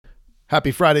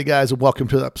Happy Friday, guys, and welcome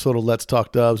to the episode of Let's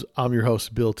Talk Dubs. I'm your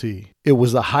host, Bill T. It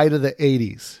was the height of the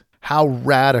 80s. How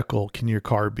radical can your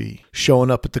car be? Showing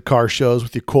up at the car shows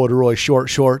with your corduroy short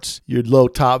shorts, your low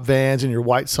top Vans, and your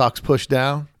white socks pushed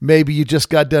down. Maybe you just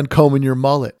got done combing your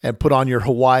mullet and put on your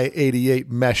Hawaii 88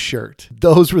 mesh shirt.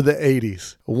 Those were the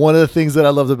 80s. One of the things that I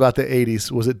loved about the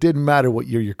 80s was it didn't matter what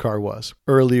year your car was.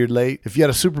 Early or late. If you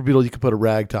had a Super Beetle, you could put a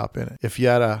rag top in it. If you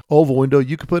had a oval window,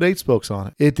 you could put 8 spokes on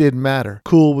it. It didn't matter.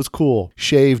 Cool was cool.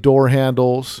 Shaved door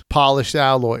handles, polished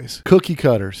alloys, cookie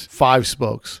cutters, 5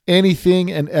 spokes.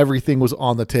 Anything and everything was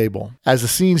on the table. As the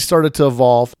scene started to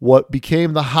evolve, what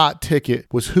became the hot ticket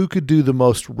was who could do the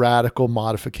most radical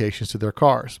modifications to their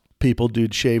cars. People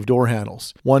did shaved door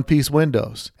handles, one-piece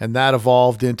windows, and that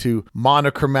evolved into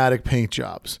monochromatic paint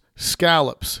jobs,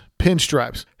 scallops,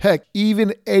 pinstripes. Heck,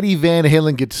 even Eddie Van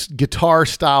Halen gets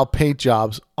guitar-style paint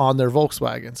jobs on their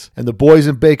Volkswagens. And the boys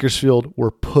in Bakersfield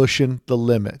were pushing the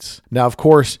limits. Now, of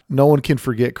course, no one can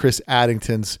forget Chris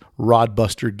Addington's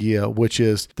Rodbuster Ghia, which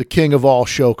is the king of all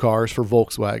show cars for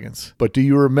Volkswagens. But do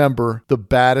you remember the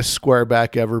baddest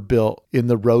squareback ever built in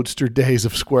the roadster days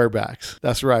of squarebacks?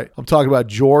 That's right. I'm talking about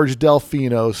George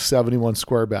Delfino's 71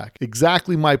 squareback.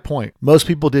 Exactly my point. Most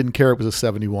people didn't care it was a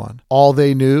 71. All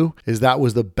they knew is that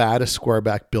was the baddest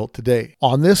squareback built today.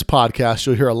 On this podcast,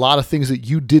 you'll hear a lot of things that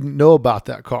you didn't know about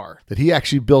that car, that he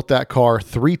actually built that car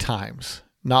 3 times,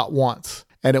 not once.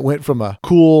 And it went from a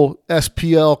cool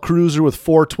SPL Cruiser with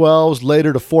 412s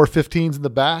later to 415s in the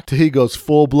back to he goes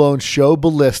full-blown show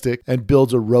ballistic and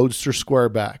builds a roadster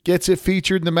squareback. Gets it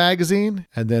featured in the magazine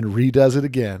and then redoes it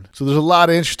again. So there's a lot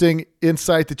of interesting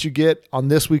insight that you get on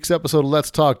this week's episode of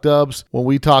Let's Talk Dubs when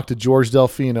we talk to George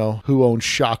Delfino, who owns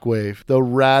Shockwave, the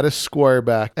raddest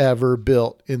squareback ever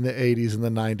built in the 80s and the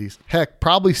 90s. Heck,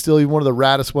 probably still even one of the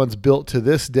raddest ones built to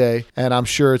this day, and I'm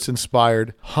sure it's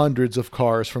inspired hundreds of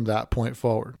cars from that point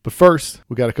forward. But first,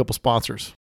 we got a couple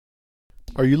sponsors.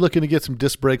 Are you looking to get some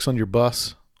disc brakes on your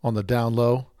bus on the down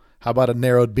low? How about a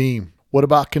narrowed beam? What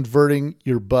about converting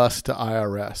your bus to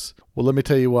IRS? Well, let me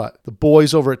tell you what. The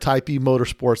boys over at Type E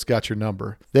Motorsports got your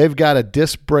number. They've got a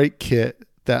disc brake kit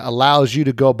that allows you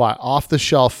to go buy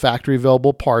off-the-shelf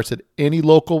factory-available parts at any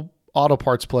local auto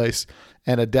parts place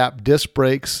and adapt disc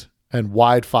brakes and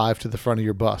wide 5 to the front of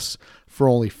your bus. For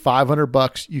only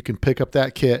 $500, you can pick up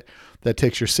that kit that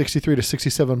takes your 63 to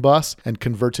 67 bus and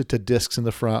converts it to discs in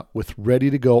the front with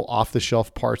ready-to-go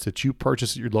off-the-shelf parts that you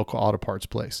purchase at your local auto parts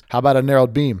place. How about a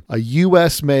narrowed beam? A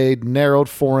U.S.-made narrowed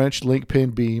 4-inch link pin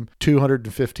beam,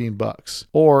 $215.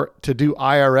 Or to do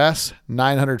IRS,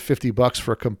 $950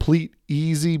 for a complete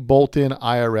easy bolt-in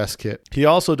IRS kit. He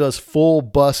also does full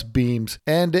bus beams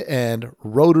end-to-end,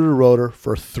 rotor-to-rotor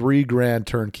for $3,000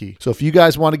 turnkey. So if you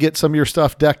guys want to get some of your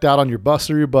stuff decked out on your bus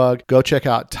or your bug, go check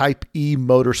out Type E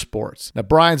Motorsports. Now,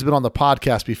 Brian's been on the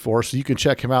podcast before, so you can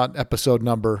check him out in episode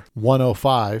number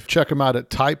 105. Check him out at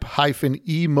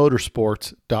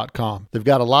type-emotorsports.com. They've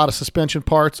got a lot of suspension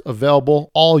parts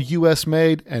available, all U.S.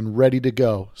 made and ready to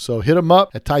go. So hit them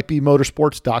up at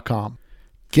type-emotorsports.com.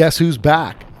 Guess who's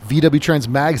back? VW Trends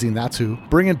Magazine, that's who.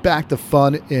 Bringing back the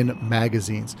fun in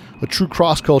magazines. A true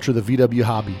cross-culture of the VW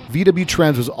hobby. VW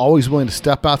Trends was always willing to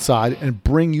step outside and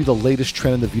bring you the latest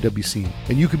trend in the VW scene.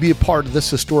 And you could be a part of this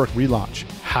historic relaunch.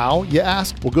 How, you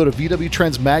ask? Well, go to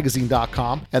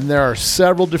VWTrendsMagazine.com, and there are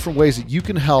several different ways that you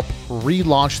can help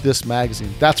relaunch this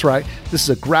magazine. That's right, this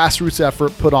is a grassroots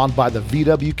effort put on by the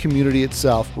VW community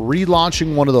itself,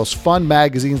 relaunching one of those fun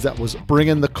magazines that was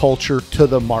bringing the culture to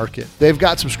the market. They've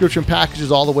got subscription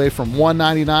packages all the way from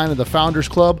 $1.99 in the Founders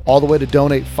Club, all the way to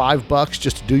donate $5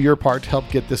 just to do your part to help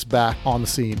get this back on the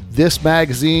scene. This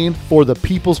magazine for the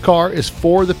people's car is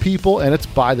for the people, and it's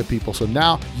by the people. So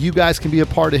now you guys can be a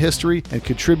part of history and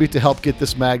contribute to help get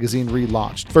this magazine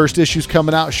relaunched. First issue's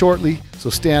coming out shortly,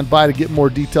 so stand by to get more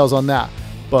details on that.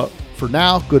 But for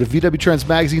now, go to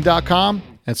VWTrendsMagazine.com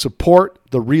and support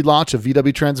the relaunch of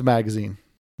VW Trends Magazine.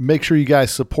 Make sure you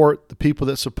guys support the people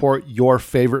that support your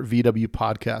favorite VW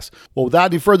podcast. Well,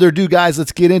 without any further ado, guys,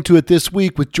 let's get into it this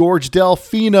week with George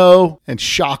Delfino and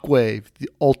Shockwave, the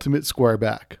ultimate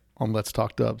squareback on Let's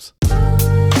Talk Dubs. A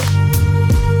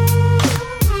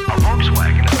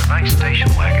Volkswagen is a nice station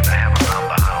wagon to have around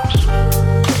the house.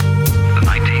 The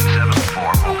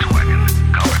 1974 Volkswagen,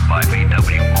 covered by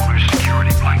VW Motors security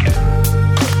blanket.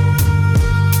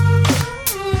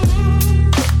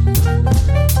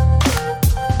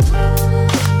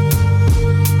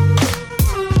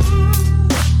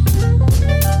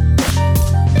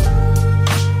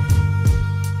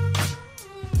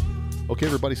 Okay,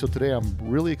 everybody, so today I'm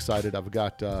really excited. I've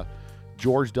got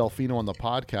George Delfino on the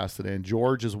podcast today, and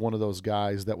George is one of those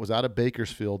guys that was out of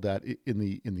Bakersfield that in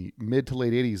the mid to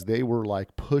late 80s, they were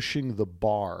like pushing the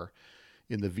bar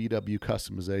in the VW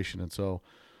customization. And so,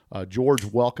 George,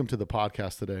 welcome to the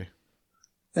podcast today.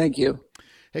 Thank you.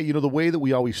 Hey, the way that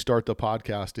we always start the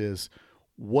podcast is,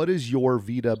 what is your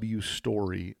VW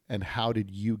story and how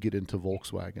did you get into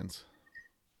Volkswagens?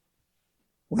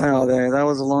 Wow, that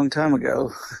was a long time ago.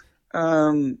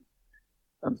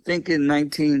 I'm thinking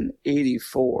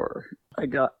 1984.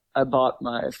 I bought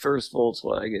my first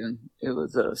Volkswagen. It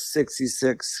was a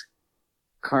 66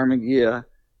 Carmagia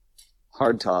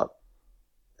hardtop.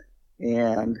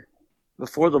 And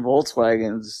before the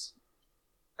Volkswagens,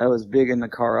 I was big into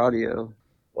car audio.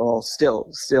 Well, still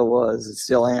was, and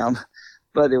still am.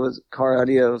 But it was car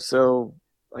audio. So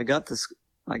I got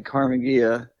my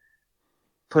Carmagia,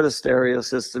 put a stereo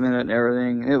system in it and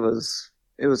everything. It was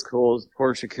cool. It was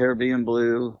Porsche Caribbean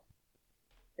Blue.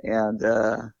 And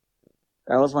that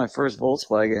was my first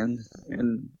Volkswagen.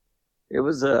 And it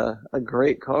was a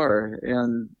great car.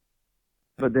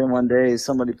 But then one day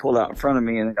somebody pulled out in front of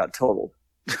me and it got totaled.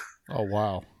 Oh,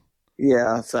 wow.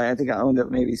 Yeah. So I think I owned it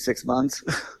maybe 6 months.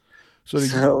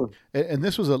 And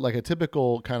this was like a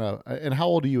typical kind of, and how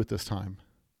old are you at this time?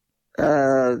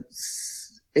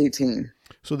 18.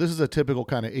 So this is a typical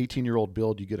kind of 18-year-old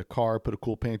build. You get a car, put a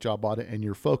cool paint job on it, and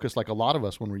your focus, like a lot of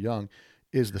us when we're young,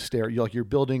 is the stereo. You're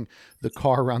building the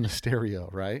car around the stereo,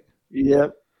 right?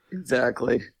 Yep,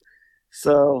 exactly.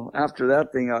 So after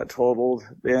that thing got totaled,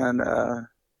 then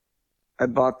I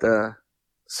bought the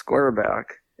Squareback.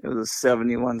 It was a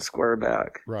 71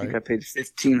 Squareback. Right. I think I paid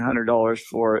 $1,500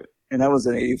 for it, and that was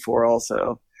an 84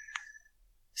 also.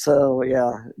 So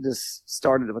yeah, just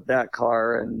started with that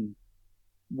car and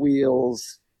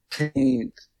wheels,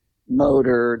 paint,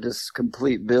 motor, just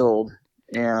complete build,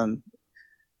 and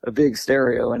a big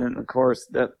stereo. And then of course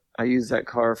that I used that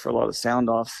car for a lot of sound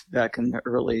offs back in the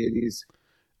early 80s.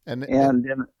 And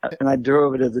I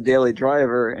drove it as a daily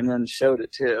driver and then showed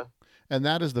it too. And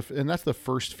that's the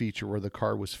first feature where the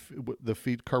car was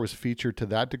featured to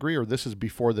that degree, or this is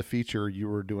before the feature you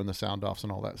were doing the sound offs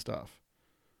and all that stuff?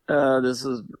 This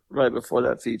is right before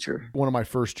that feature. One of my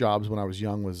first jobs when I was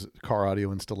young was car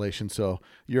audio installation. So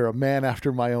you're a man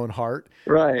after my own heart.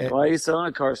 Right. Well, I used to own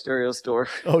a car stereo store.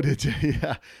 Oh, did you?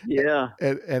 Yeah. Yeah.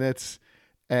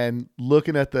 And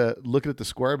looking at the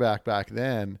Squareback back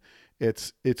then,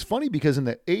 it's funny because in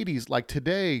the 80s, like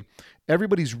today,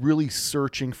 everybody's really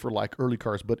searching for like early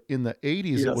cars, but in the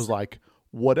 80s, yes, it was like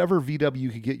whatever VW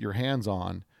you could get your hands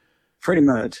on. Pretty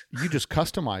much. You just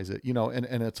customize it,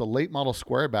 and it's a late model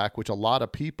Squareback, which a lot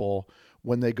of people,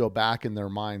 when they go back in their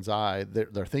mind's eye,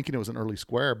 they're thinking it was an early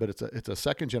Square, but it's a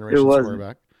second generation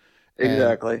Squareback.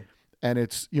 Exactly. And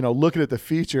it's, looking at the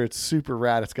feature, it's super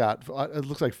rad. It's got, it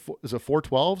looks like, is it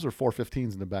 412s or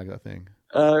 415s in the back of that thing?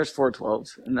 There's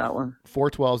 412s in that one.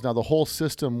 412s. Now the whole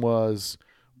system was,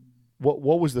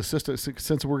 what was the system?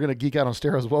 Since we're going to geek out on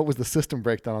stereos, what was the system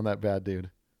breakdown on that bad dude?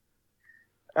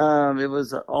 It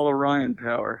was all Orion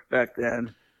power back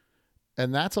then.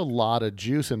 And that's a lot of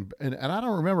juice. And I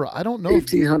don't remember, I don't know.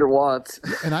 1,800 watts.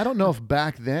 And I don't know if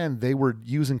back then they were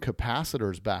using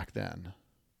capacitors back then.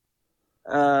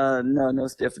 No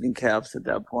stiffening caps at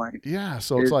that point. Yeah.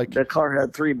 So it's like the car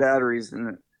had 3 batteries in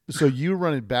it. So you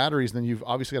running batteries, then you've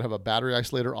obviously got to have a battery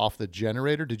isolator off the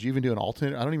generator. Did you even do an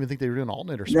alternator? I don't even think they were doing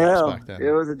alternator swaps back then.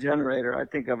 It was a generator. I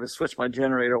think I would switch my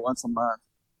generator once a month.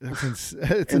 It's insane.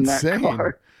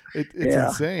 It's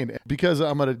insane. Because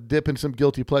I'm going to dip in some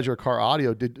guilty pleasure car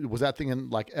audio. Was that thing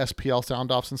in like SPL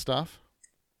sound offs and stuff?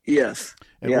 Yes.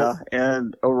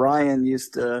 And Orion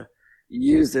used to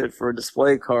use it for a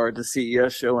display car at the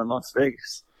CES show in Las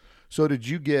Vegas. So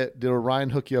did Orion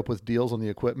hook you up with deals on the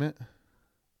equipment?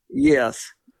 Yes.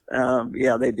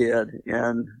 Yeah, they did.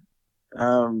 And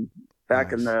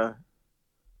back in the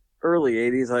early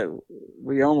 80s,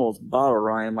 we almost bought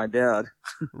Orion, my dad.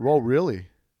 Oh, really?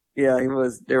 Yeah,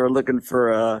 they were looking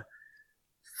for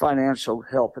financial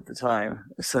help at the time.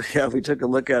 So yeah, we took a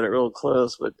look at it real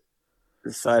close, but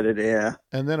decided, yeah.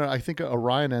 And then I think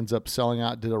Orion ends up selling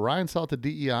out. Did Orion sell it to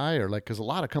DEI or because a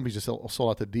lot of companies just sold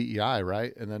out to DEI,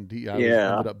 right? And then DEI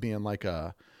ended up being like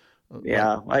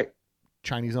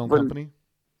Chinese-owned company?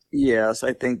 Yes,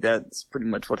 I think that's pretty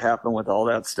much what happened with all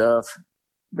that stuff.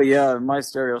 But yeah, my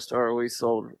stereo store, we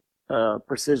sold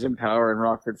Precision Power in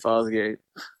Rockford Fosgate.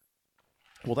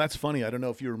 Well, that's funny. I don't know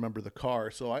if you remember the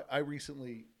car. So I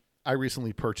recently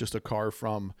purchased a car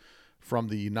from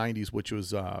the 90s, which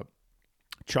was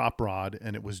Chop Rod,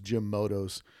 and it was Jim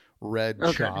Moto's red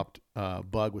chopped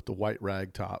Bug with the white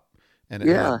rag top. and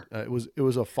Yeah. it was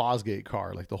a Fosgate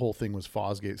car. Like the whole thing was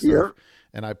Fosgate stuff. Yep.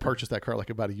 And I purchased that car like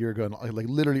about a year ago, and like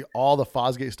literally all the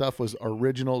Fosgate stuff was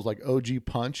originals, like OG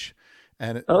Punch.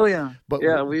 And Oh yeah. but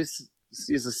Yeah, we used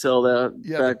to sell that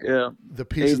Yeah, back. the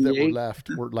pieces that were 88. left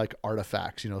were like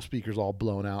artifacts, speakers all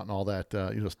blown out and all that,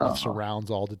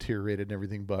 surrounds all deteriorated and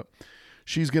everything. But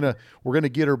we're gonna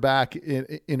get her back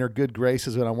in her good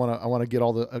graces, and I want to get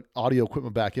all the audio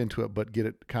equipment back into it, but get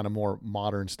it kind of more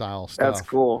modern style stuff. That's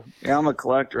cool. Yeah, I'm a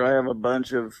collector.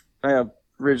 I have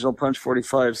original Punch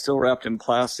 45 still wrapped in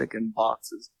plastic in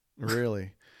boxes.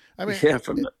 Really? I mean, Yeah,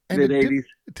 from the mid 80s.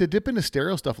 To dip into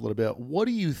stereo stuff a little bit, what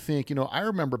do you think? I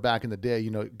remember back in the day,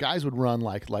 guys would run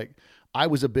like I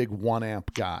was a big 1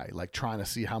 amp guy, like trying to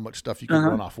see how much stuff you could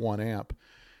run off 1 amp.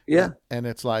 Yeah. And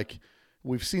it's like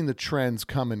we've seen the trends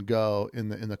come and go in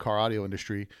the car audio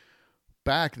industry.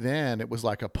 Back then, it was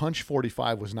like a Punch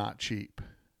 45 was not cheap,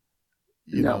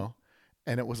 you know.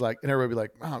 And it was like, and everybody would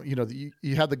be like, oh,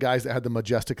 you had the guys that had the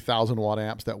majestic 1,000-watt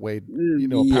amps that weighed, a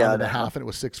pound and a half, and it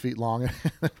was 6 feet long.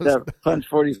 That Punch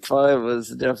 45 was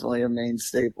definitely a main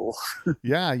staple.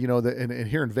 Yeah, and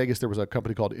here in Vegas there was a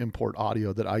company called Import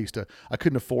Audio that I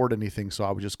couldn't afford anything, so I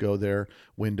would just go there,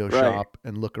 window shop,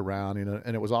 and look around.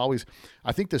 And it was always,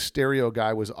 I think the stereo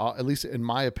guy was, at least in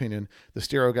my opinion, the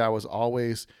stereo guy was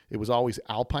always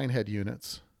Alpine head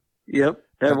units. Yep,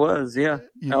 that was,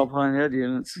 Alpine head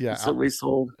units. Yeah, that's what we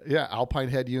sold. Yeah, Alpine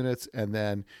head units, and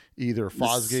then either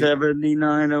Fosgate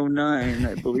 7909,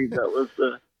 I believe that was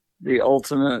the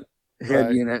ultimate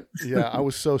head unit. Yeah, I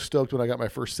was so stoked when I got my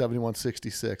first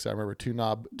 7166. I remember two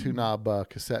knob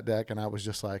cassette deck, and I was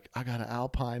just like, I got an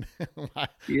Alpine.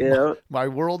 my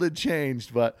world had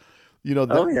changed, but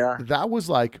that was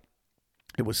like.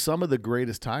 It was some of the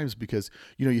greatest times because,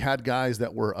 you had guys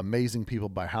that were amazing people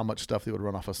by how much stuff they would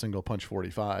run off a single Punch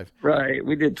 45. Right.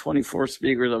 We did 24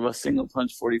 speakers of a single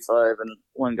Punch 45, and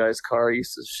one guy's car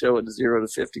used to show it 0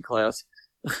 to 50 class.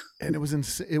 And it was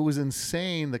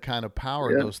insane the kind of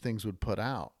power those things would put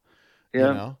out.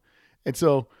 Yeah. And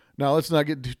so now let's not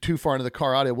get too far into the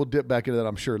car audio. We'll dip back into that,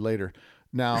 I'm sure, later.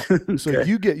 Now, so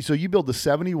you build the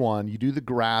 71, you do the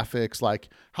graphics. Like,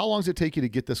 how long does it take you to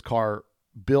get this car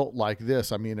built like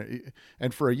this? I mean,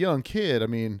 and for a young kid, I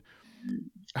mean,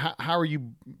 how are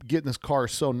you getting this car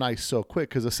so nice so quick?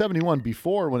 Because the 71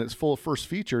 before, when it's first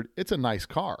featured, it's a nice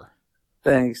car.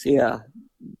 Thanks. Yeah.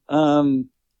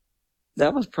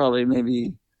 That was probably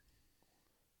maybe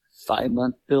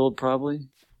 5-month build, probably.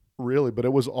 Really? But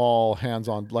it was all hands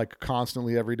on, like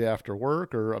constantly every day after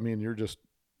work, or I mean, you're just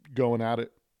going at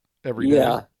it every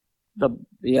day.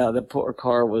 The poor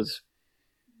car was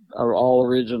all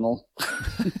original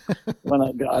when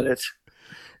I got it.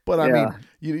 But I mean,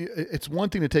 it's one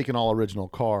thing to take an all original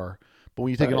car, but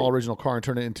when you take an all original car and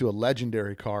turn it into a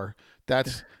legendary car,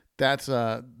 that's an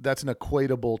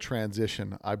equatable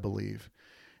transition, I believe.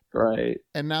 Right.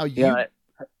 And now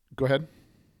go ahead.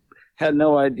 Had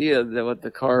no idea that what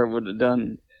the car would have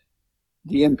done,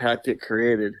 the impact it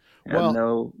created. Had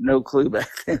no clue back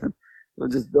then. We're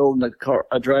just building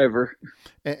a driver.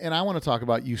 And I want to talk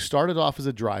about, you started off as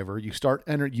a driver.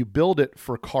 You build it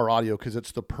for car audio because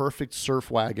it's the perfect surf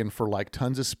wagon for like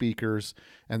tons of speakers,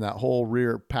 and that whole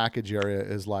rear package area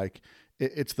is like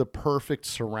it's the perfect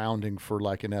surrounding for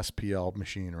like an SPL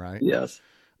machine, right? Yes.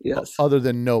 Other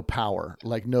than no power,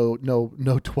 like no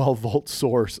 12-volt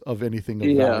source of anything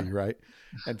of value, right?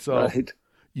 And so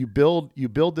you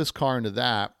build this car into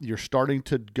that. You're starting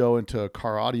to go into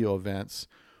car audio events.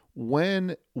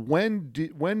 When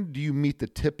do you meet the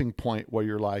tipping point where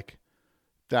you're like,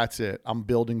 that's it, I'm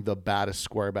building the baddest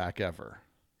squareback ever?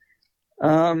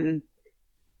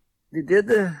 We did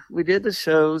the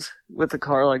shows with a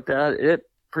car like that. It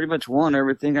pretty much won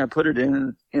everything I put it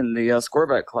in the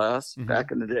squareback class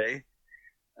back in the day.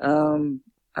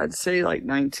 I'd say like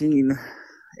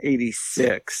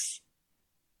 1986.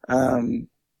 The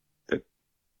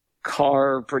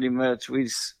car pretty much, we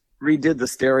redid the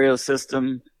stereo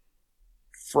system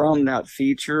from that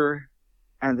feature.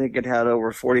 I think it had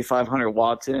over 4,500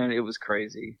 watts in it. It was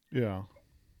crazy. Yeah.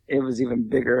 It was even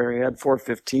bigger. It had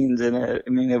 415s in it. I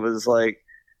mean, it was like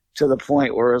to the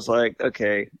point where it was like,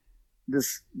 okay,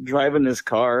 driving this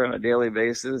car on a daily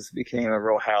basis became a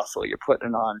real hassle. You're putting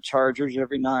it on chargers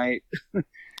every night.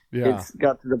 Yeah. It's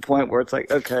got to the point where it's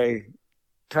like, okay,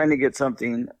 trying to get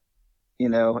something,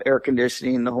 air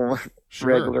conditioning, the whole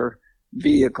regular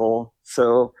vehicle.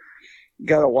 So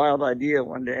got a wild idea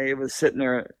one day. It was sitting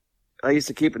there. I used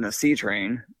to keep in a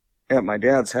C-Train at my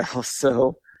dad's house.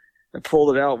 So I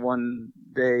pulled it out one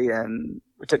day and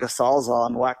we took a Sawzall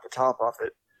and whacked the top off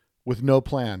it. With no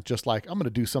plan, just like, I'm going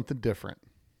to do something different.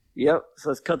 Yep. So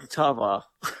let's cut the top off.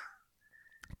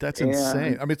 That's And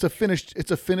insane. I mean, it's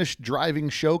a finished driving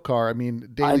show car. I mean,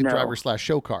 daily know. driver /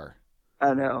 show car.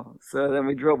 I know. So then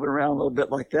we drove it around a little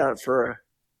bit like that for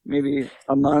maybe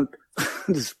a month,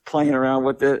 just playing around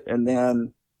with it. And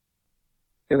then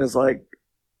it was like,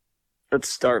 let's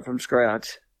start from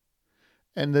scratch.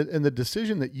 And the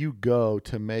decision that you go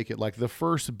to make it, like the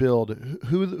first build,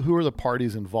 who are the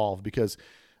parties involved? Because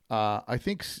I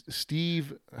think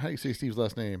Steve, how do you say Steve's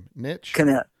last name? Nitch?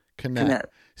 Connect.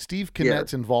 Steve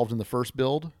Connet's involved in the first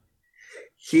build.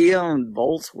 He owned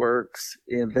Volksworks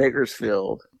in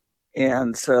Bakersfield.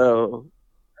 And so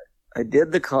I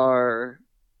did the car,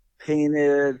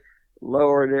 painted,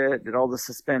 lowered it, did all the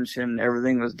suspension,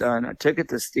 everything was done. I took it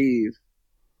to Steve,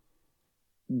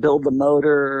 built the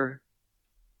motor,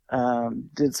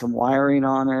 did some wiring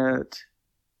on it,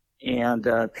 and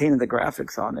painted the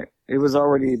graphics on it. It was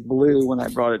already blue when I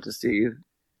brought it to Steve.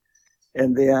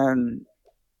 And then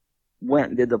went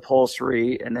and did the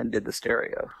upholstery and then did the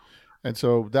stereo. And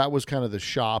so that was kind of the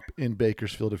shop in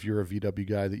Bakersfield, if you're a VW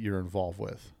guy, that you're involved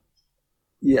with.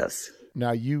 Yes.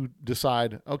 Now you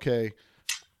decide, okay,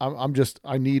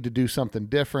 I need to do something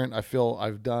different. I feel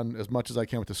I've done as much as I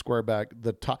can with the squareback.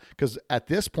 The top, because at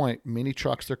this point, mini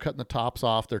trucks, they're cutting the tops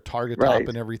off, their target top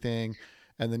and everything.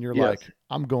 And then you're like,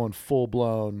 I'm going full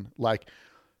blown, like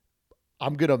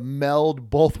I'm going to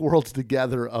meld both worlds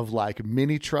together of like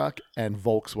mini truck and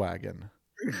Volkswagen,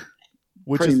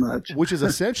 which is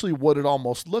essentially what it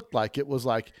almost looked like. It was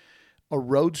like a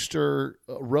roadster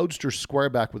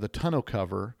squareback with a tonneau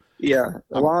cover. Yeah,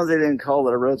 as long as they didn't call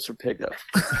it a roadster pickup.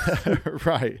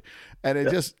 Right. And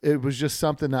it was just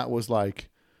something that was like,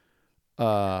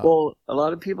 well, some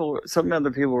other people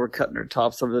were cutting their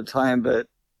tops over the time, but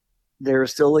they were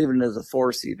still leaving it as a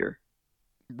 4-seater.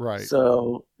 Right.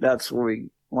 So that's what we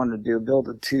wanted to do, build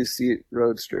a 2-seat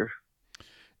roadster.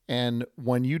 And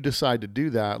when you decide to do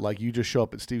that, like you just show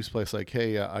up at Steve's place, like,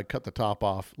 hey, I cut the top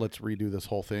off. Let's redo this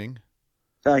whole thing.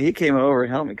 He came over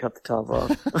and helped me cut the top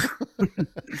off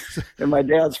in my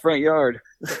dad's front yard.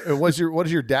 And what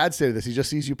does your dad say to this? He just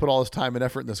sees you put all this time and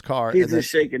effort in this car. He's just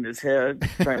shaking his head,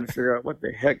 trying to figure out what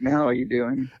the heck now are you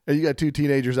doing? And you got 2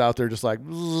 teenagers out there just like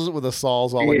with the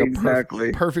saws all like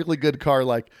a perfectly good car.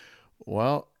 Like,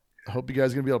 well, I hope you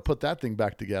guys are going to be able to put that thing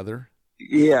back together.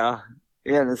 Yeah.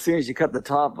 Yeah. And as soon as you cut the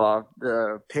top off,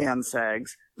 the pan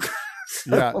sags.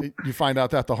 So, yeah, you find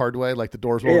out that the hard way, like the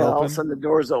doors won't open. All of a sudden the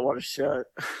doors don't want to shut.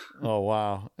 Oh,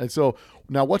 wow. And so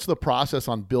now what's the process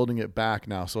on building it back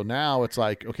now? So now it's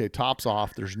like, okay, top's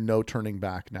off. There's no turning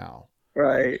back now.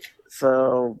 Right.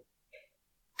 So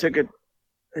I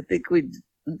think we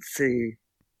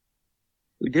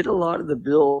did a lot of the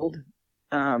build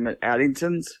at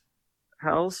Addington's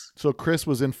house. So Chris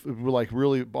was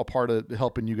really a part of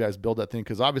helping you guys build that thing.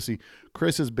 Cause obviously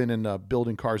Chris has been in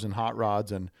building cars and hot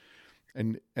rods and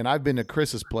I've been to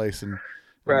Chris's place and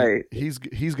right. He's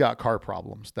got car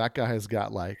problems. That guy has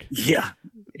got like, yeah,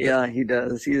 he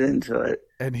does. He's into it.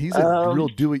 And he's a real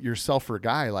do-it-yourselfer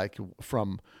guy, like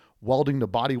from welding to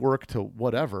body work to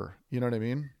whatever, you know what I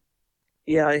mean?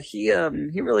 Yeah. He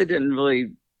really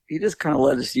didn't he just kind of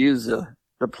let us use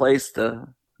the place to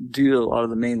do a lot of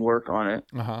the main work on it.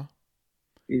 Uh-huh.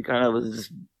 He kind of was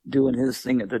just doing his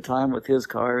thing at the time with his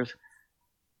cars.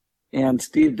 And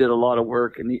Steve did a lot of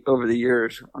work over the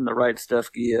years on the Right Stuff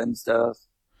Gia and stuff.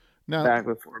 Now, back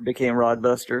before it became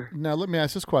Rodbuster. Now, let me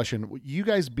ask this question. You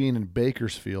guys being in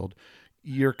Bakersfield,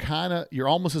 you're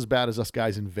almost as bad as us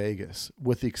guys in Vegas,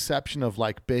 with the exception of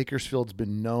like Bakersfield's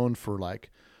been known for like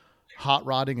hot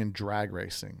rodding and drag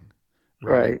racing.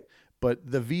 Right.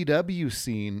 But the VW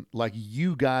scene, like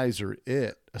you guys are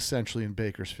it essentially in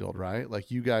Bakersfield, right?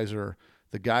 Like you guys are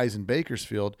the guys in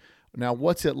Bakersfield. Now,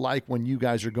 what's it like when you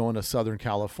guys are going to Southern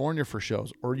California for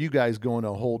shows? Or are you guys going to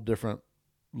a whole different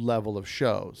level of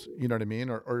shows? You know what I mean?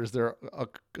 Or is there a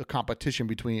competition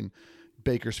between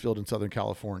Bakersfield and Southern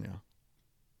California?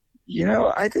 You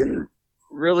know, I didn't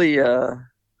really, it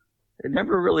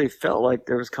never really felt like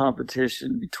there was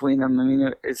competition between them. I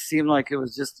mean, it seemed like it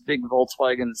was just a big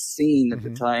Volkswagen scene at the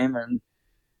time. And,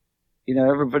 you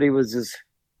know, everybody was just,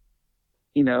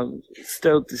 you know,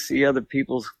 stoked to see other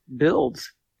people's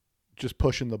builds. Just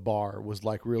pushing the bar was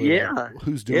like really like,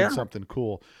 who's doing something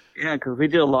cool. Yeah, because we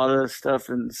did a lot of stuff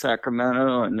in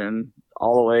Sacramento and then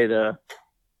all the way to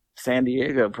San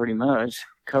Diego pretty much,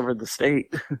 covered the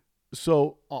state.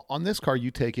 So on this car, you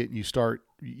take it and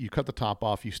you cut the top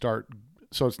off,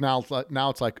 so it's now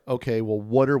it's like, okay, well,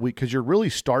 what are we, because you're really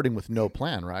starting with no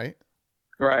plan, right?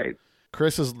 Right.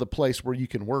 Chris is the place where you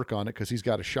can work on it because he's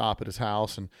got a shop at his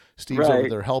house and Steve's over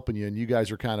there helping you and you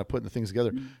guys are kind of putting the things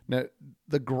together. Now,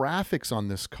 the graphics on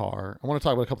this car, I want to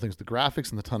talk about a couple things, the graphics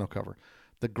and the tonneau cover.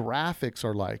 the graphics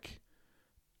are like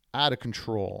out of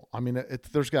control. I mean,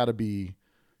 there's got to be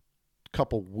a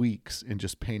couple weeks in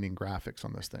just painting graphics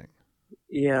on this thing.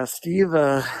 Yeah, Steve.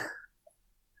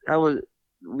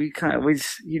 He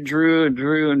drew and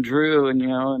drew and drew, and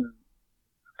and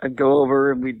I'd go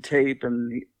over and we'd tape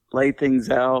and lay things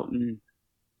out, and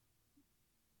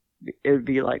it'd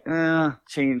be like,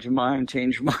 change your mind,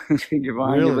 change your mind, change your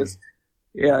mind. Really?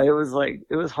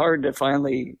 It was hard to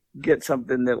finally get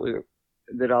something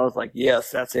that I was like,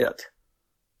 yes, that's it.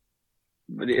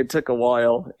 But it took a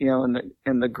while, in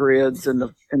the grids and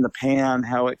the pan,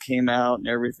 how it came out and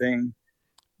everything.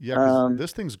 Yeah, 'cause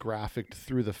this thing's graphicked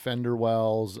through the fender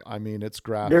wells. I mean, it's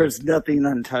graphic. There's nothing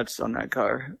untouched on that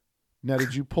car. Now,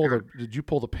 did you pull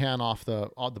the pan off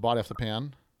the body off the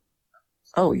pan?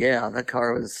 Oh yeah, that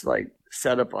car was like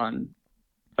set up on,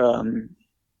 I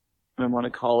want to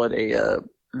call it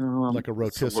Like a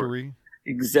rotisserie?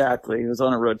 Exactly. It was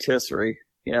on a rotisserie.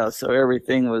 Yeah. So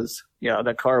everything was,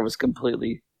 that car was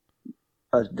completely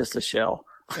just a shell.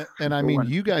 And I mean,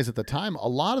 you guys at the time, a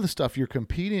lot of the stuff you're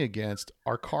competing against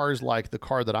are cars like the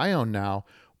car that I own now,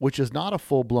 which is not a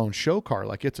full blown show car.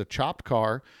 Like, it's a chopped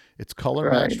car. It's color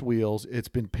matched wheels. It's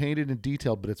been painted and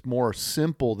detailed, but it's more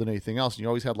simple than anything else. And you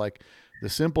always had like the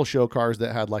simple show cars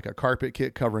that had like a carpet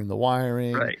kit covering the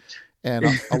wiring. Right. And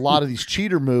a lot of these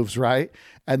cheater moves, right?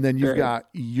 And then you've got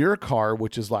your car,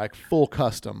 which is like full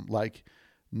custom, like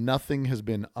nothing has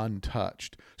been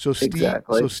untouched. So Steve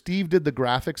did the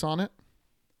graphics on it?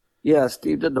 Yeah,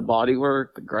 Steve did the body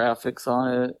work, the graphics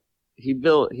on it. He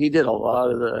did a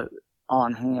lot of the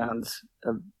on hands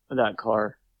of that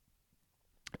car.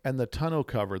 And the tonneau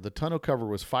cover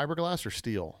was fiberglass or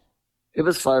steel? It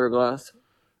was fiberglass.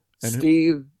 And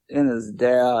Steve and his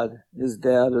dad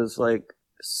is like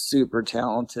super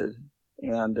talented,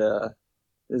 and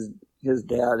his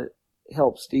dad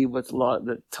helped Steve with a lot of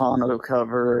the tonneau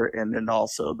cover and then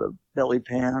also the belly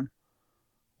pan.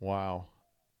 Wow.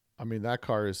 I mean, that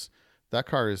car is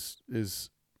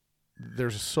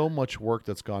there's so much work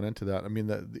that's gone into that. I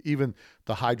mean, even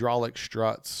the hydraulic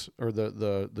struts or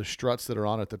the struts that are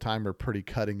on at the time are pretty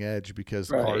cutting edge, because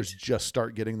cars just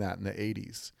start getting that in the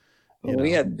 80s.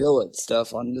 We had billet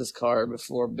stuff on this car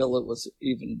before billet was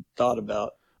even thought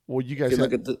about. Well, you guys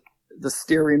look at the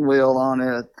steering wheel on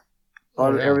it.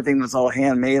 Everything was all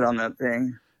handmade on that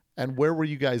thing. And where were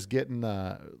you guys getting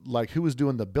who was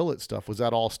doing the billet stuff? Was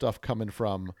that all stuff coming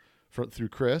from through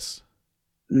Chris?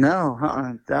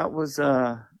 No, that was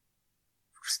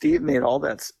Steve made all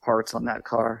that parts on that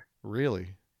car.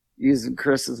 Really? Using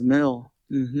Chris's mill.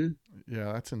 Mm-hmm.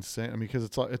 Yeah, that's insane. I mean, because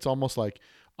it's almost like,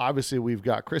 obviously we've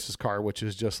got Chris's car, which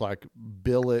is just like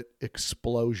billet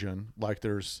explosion. Like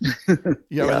there's, and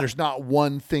there's not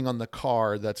one thing on the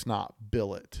car that's not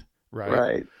billet, right?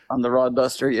 Right. On the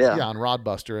Rodbuster, yeah. Yeah, on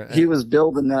Rodbuster. He was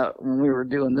building that when we were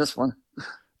doing this one.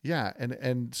 Yeah,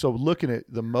 and so looking at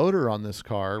the motor on this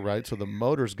car, right? So the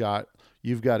motor's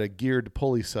you've got a geared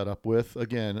pulley setup with,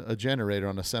 again, a generator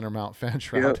on a center mount fan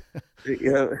shroud.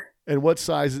 Yeah. And what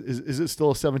size is it? Still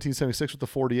a 1776 with the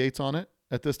 48s on it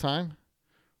at this time?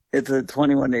 It's a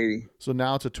 2180. So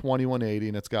now it's a 2180,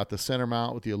 and it's got the center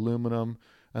mount with the aluminum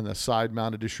and the side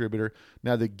mounted distributor.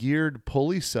 Now the geared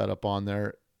pulley setup on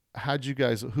there, how'd you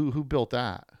guys, who built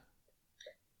that?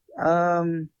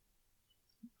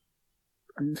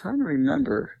 I'm trying to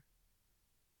remember.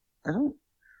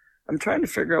 I'm trying to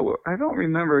figure out I don't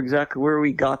remember exactly where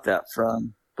we got that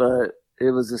from, but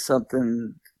it was just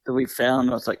something that we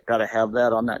found. I was like, gotta have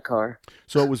that on that car.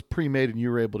 So it was pre-made and you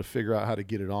were able to figure out how to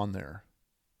get it on there.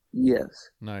 Yes.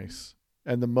 Nice.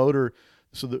 And the motor,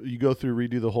 so that you go through,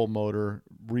 redo the whole motor,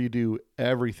 redo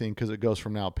everything, because it goes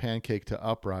from now pancake to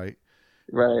upright.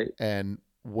 Right. And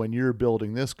when you're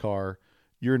building this car,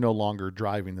 you're no longer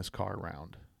driving this car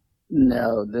around.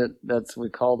 No, that's we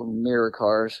call them mirror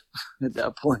cars at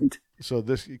that point. So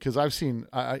this, because I've seen,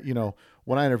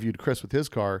 when I interviewed Chris with his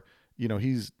car, he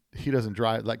doesn't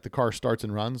drive, like the car starts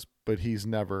and runs, but he's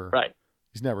never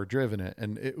driven it,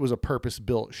 and it was a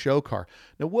purpose-built show car.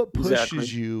 Now, what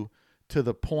pushes you to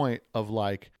the point of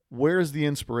like, where's the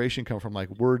inspiration come from? Like,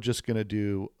 we're just gonna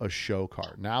do a show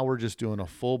car. Now we're just doing a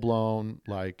full-blown,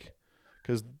 like,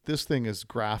 because this thing is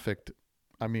graphic.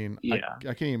 I mean,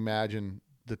 I can't imagine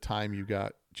the time you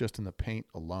got just in the paint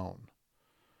alone.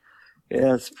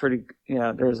 Yeah, it's pretty.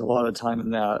 Yeah, there's a lot of time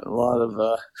in that. A lot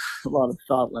of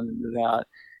thought went into that.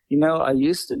 I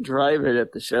used to drive it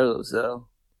at the shows, though.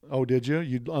 Oh, did you?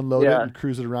 You'd unload it and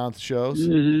cruise it around the shows?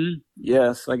 Mm-hmm.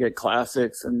 Yes, like at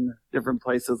Classics and different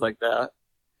places like that.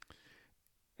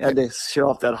 You had to show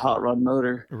off that hot rod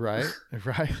motor. Right.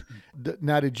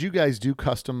 Now, did you guys do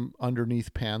custom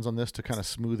underneath pans on this to kind of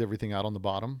smooth everything out on the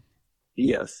bottom?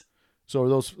 Yes, So are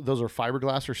those are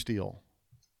fiberglass or steel?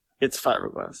 it's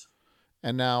fiberglass.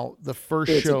 And now the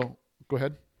first It's a- show, go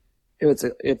ahead.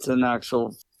 It's an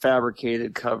actual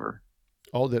fabricated cover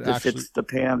Oh, that that actually. fits the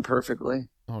pan perfectly.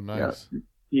 Oh, nice.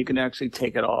 You can actually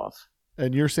take it off.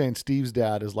 And you're saying Steve's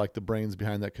dad is like the brains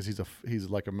behind that because he's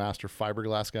like a master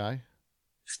fiberglass guy.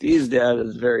 Steve's dad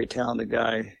is a very talented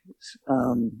guy.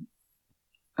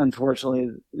 Unfortunately,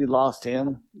 we lost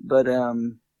him, but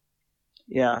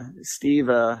yeah, Steve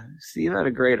had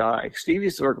a great eye. Steve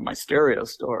used to work at my stereo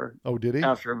store Oh, did he?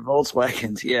 after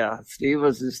Volkswagens. Yeah, Steve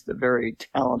was just a very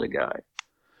talented guy.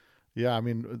 Yeah, I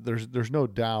mean, there's no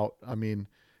doubt. I mean,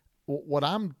 what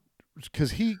I'm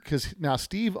because now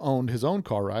Steve owned his own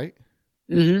car, right?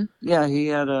 Mm-hmm. Yeah, he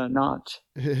had a notch.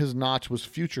 His notch was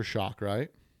Future Shock, right?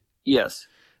 Yes.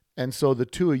 And so the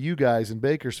two of you guys in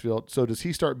Bakersfield, so does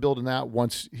he start building that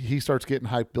once he starts getting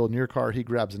hyped building your car? He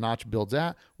grabs a notch, builds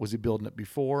that. Was he building it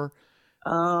before?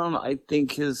 I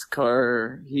think his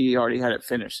car, he already had it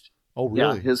finished. Oh,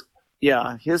 really? His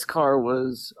car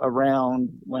was around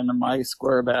when my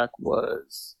Squareback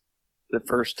was the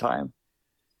first time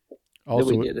that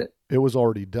we did it. It was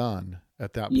already done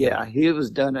at that point. Yeah, he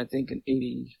was done, I think, in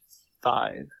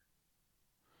 85.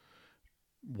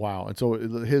 Wow. And so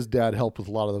his dad helped with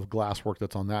a lot of the glass work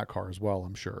that's on that car as well,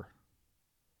 I'm sure.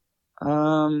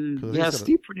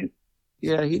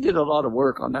 Yeah, he did a lot of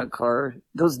work on that car.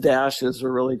 Those dashes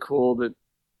were really cool. That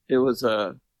it was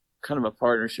a kind of a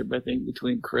partnership, I think,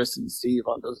 between Chris and Steve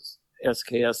on those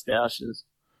SKS dashes.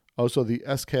 Oh, so the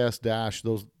SKS dash,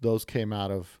 those came out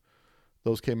of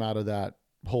that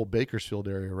whole Bakersfield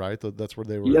area, right? That's where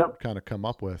they were kind of come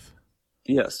up with.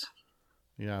 Yes.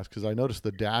 Yeah, because I noticed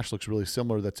the dash looks really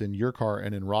similar. That's in your car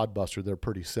and in Rodbuster, they're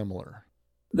pretty similar.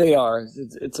 They are.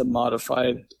 It's a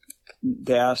modified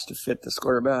dash to fit the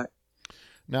Squareback.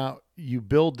 Now, you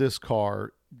build this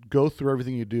car, go through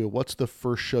everything you do. What's the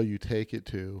first show you take it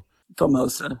to?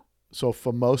 Famosa. So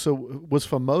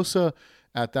Famosa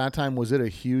at that time, was it a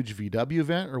huge VW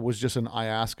event or was just an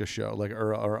IASCA show, like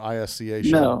or ISCA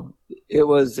show? No, it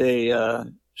was a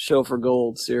Show for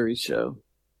Gold series show.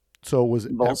 So was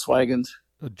it Volkswagens?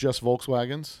 Just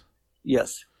Volkswagens?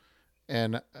 Yes.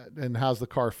 And how's the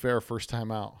car fare first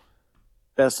time out?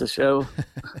 Best of show.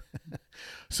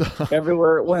 So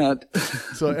everywhere it went.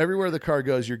 So everywhere the car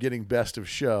goes, you're getting best of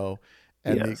show,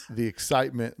 and yes. the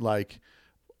excitement, like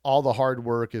all the hard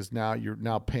work is you're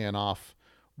now paying off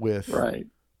with right.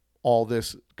 all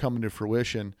this coming to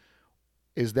fruition.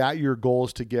 Is that your goal,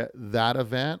 is to get that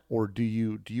event, or do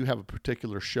you have a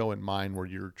particular show in mind where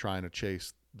you're trying to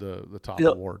chase the top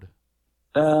award?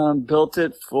 Built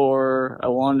it for, I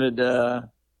wanted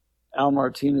Al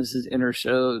Martinez's Inner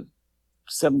Show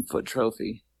 7-foot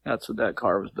trophy. That's what that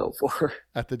car was built for.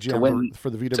 At the Jamboree,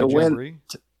 for the VW Jamboree?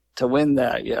 To win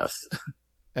that, yes.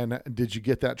 And did you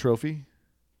get that trophy?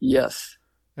 Yes.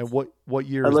 And what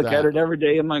year I is that? look at it every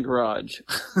day in my garage.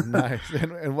 Nice.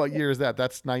 And what year is that?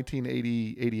 That's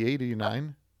 1980, 88,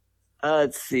 89?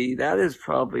 Let's see. That is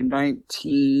probably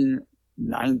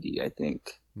 1990, I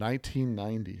think.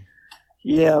 1990.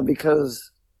 Yeah,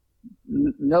 because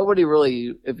nobody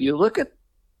really, if you look at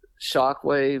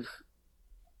Shockwave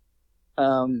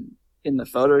in the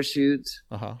photo shoots,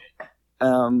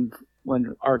 when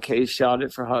Arcade shot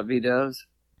it for Hot V-Dubs,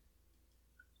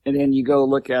 and then you go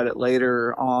look at it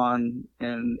later on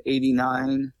in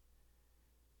 89,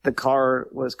 the car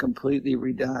was completely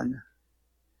redone.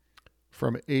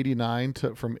 From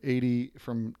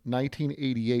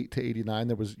 1988 to 89,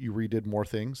 you redid more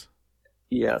things?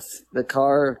 Yes. The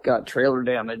car got trailer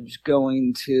damage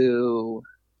going to,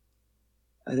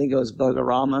 I think it was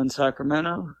Buggerama in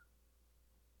Sacramento.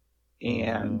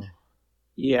 And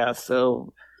yeah,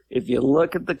 so if you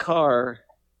look at the car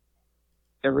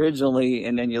originally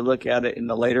and then you look at it in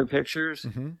the later pictures,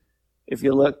 if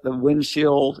you look, the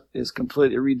windshield is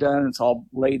completely redone. It's all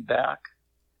laid back.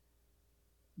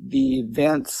 The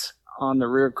vents on the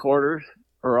rear quarter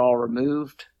are all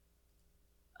removed.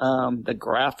 The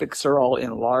graphics are all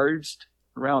enlarged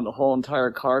around the whole entire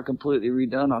car, completely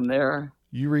redone on there.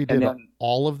 You redid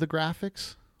all of the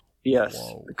graphics? Yes.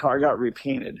 Whoa. The car got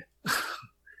repainted.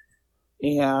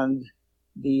 And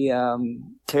the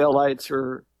taillights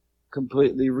are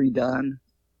completely redone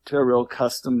to a real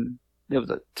custom. There was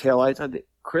a taillights. I think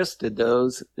Chris did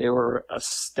those. They were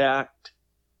stacked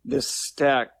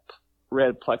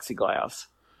red plexiglass.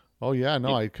 Oh yeah,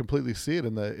 no, I completely see it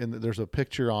in the there's a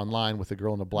picture online with a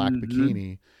girl in a black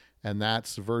bikini, and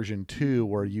that's version 2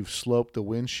 where you've sloped the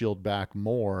windshield back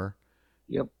more.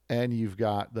 Yep. And you've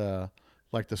got the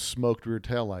like the smoked rear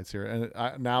taillights here. And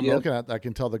now I'm Yep. looking at, I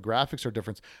can tell the graphics are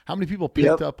different. How many people picked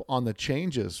Yep. up on the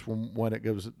changes from when it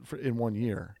goes in 1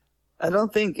 year? I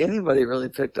don't think anybody really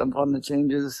picked up on the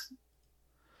changes.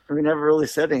 We never really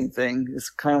said anything.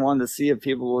 Just kind of wanted to see if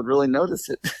people would really notice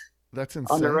it That's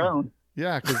insane. on their own.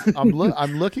 Yeah, because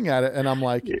I'm looking at it and I'm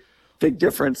like, Big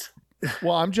difference.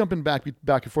 well, I'm jumping back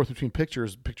and forth between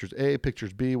pictures A,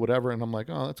 pictures B, whatever, and I'm like,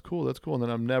 oh, that's cool, and then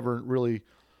I'm never really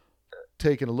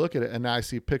taking a look at it, and now I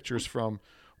see pictures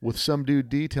with some dude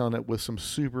detailing it with some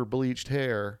super bleached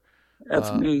hair.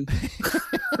 That's me.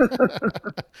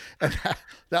 And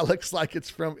that looks like it's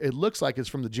from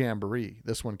the Jamboree,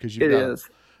 this one, because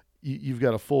you've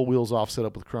got a full wheels off set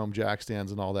up with chrome jack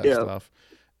stands and all that stuff.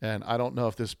 And I don't know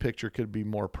if this picture could be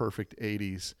more perfect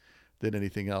 80s than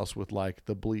anything else, with like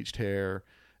the bleached hair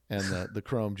and the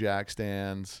chrome jack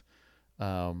stands.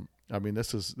 I mean,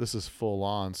 this is full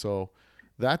on. So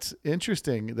that's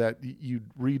interesting that you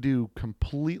redo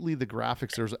completely the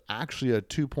graphics. There's actually a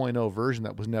 2.0 version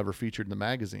that was never featured in the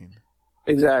magazine.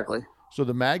 Exactly. So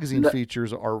the magazine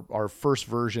features our first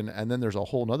version, and then there's a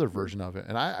whole nother version of it.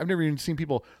 And I've never even seen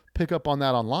people pick up on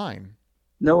that online.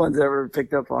 No one's ever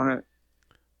picked up on it.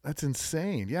 That's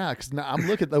insane. Yeah, because now I'm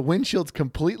looking, the windshield's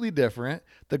completely different.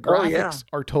 The graphics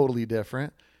are totally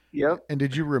different. Yep. And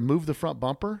did you remove the front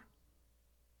bumper?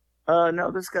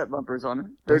 No, this got bumpers on it.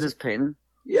 They're just painted.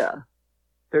 Yeah.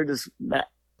 They're just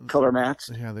color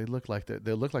matched. Yeah, they look like that.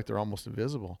 They look like they're almost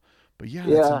invisible. But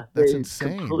yeah, that's they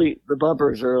insane. The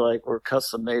bumpers were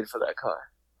custom made for that car.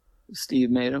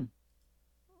 Steve made them.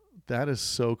 That is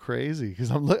so crazy, because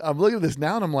I'm looking at this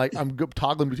now and I'm like, I'm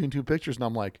toggling between two pictures and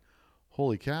I'm like,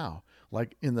 holy cow.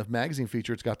 Like in the magazine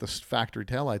feature, it's got the factory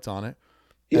taillights on it.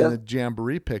 Yeah. And the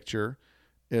Jamboree picture,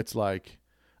 it's like,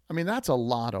 I mean, that's a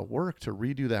lot of work to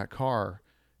redo that car.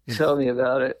 Tell me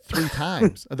about it. 3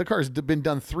 times. The car's been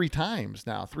done 3 times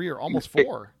now, 3 or almost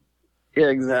 4. Yeah,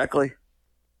 exactly.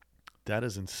 That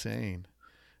is insane.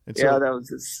 And that was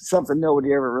just something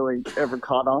nobody ever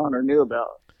caught on or knew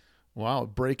about. Wow,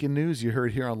 breaking news you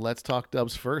heard here on Let's Talk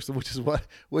Dubs First, which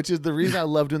is the reason I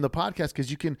love doing the podcast,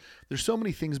 because there's so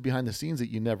many things behind the scenes that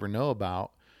you never know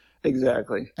about.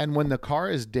 Exactly. And when the car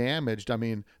is damaged, I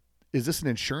mean, is this an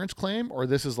insurance claim, or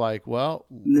this is like, well,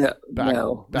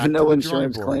 no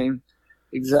insurance claim.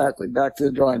 Exactly. Back to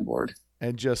the drawing board.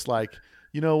 And just like,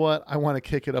 you know what? I want to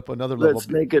kick it up another level. Let's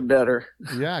make it better.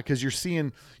 Yeah, because you're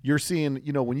seeing,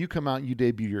 when you come out and you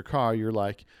debut your car, you're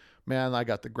like, man, I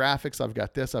got the graphics, I've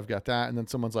got this, I've got that. And then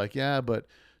someone's like, yeah, but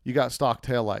you got stock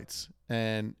taillights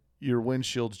and your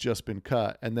windshield's just been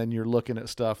cut. And then you're looking at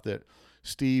stuff that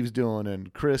Steve's doing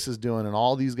and Chris is doing and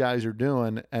all these guys are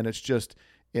doing. And it's just,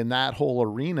 in that whole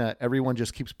arena, everyone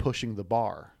just keeps pushing the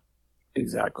bar.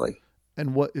 Exactly.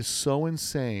 And what is so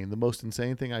insane, the most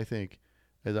insane thing I think,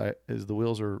 is the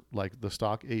wheels are like the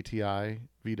stock ATI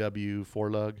VW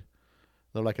 4-lug.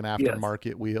 They're like an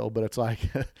aftermarket wheel, but it's like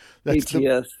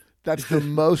that's the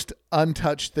most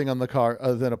untouched thing on the car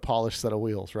other than a polished set of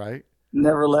wheels, right?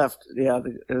 Never left. Yeah,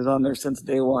 it was on there since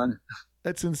day one.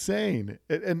 That's insane.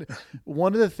 And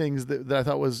one of the things that I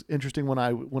thought was interesting when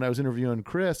I was interviewing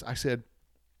Chris, I said,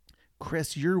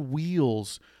 Chris, your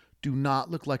wheels do not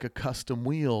look like a custom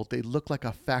wheel. They look like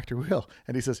a factory wheel.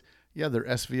 And he says, yeah, they're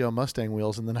SVO Mustang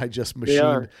wheels. And then I just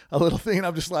machined a little thing. And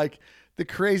I'm just like, the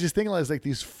craziest thing is like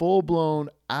these full blown,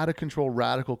 out of control,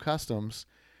 radical customs.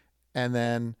 And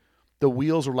then the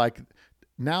wheels are like,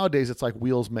 nowadays it's like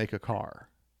wheels make a car.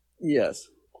 Yes.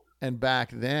 And back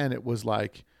then it was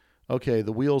like, okay,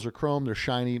 the wheels are chrome, they're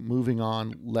shiny, moving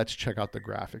on. Let's check out the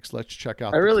graphics. Let's check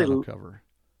out the tonneau cover.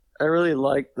 I really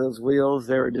like those wheels.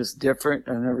 They were just different.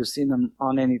 I've never seen them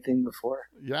on anything before.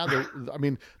 Yeah,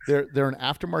 they're an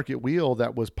aftermarket wheel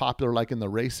that was popular like in the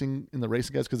racing guys,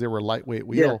 because they were a lightweight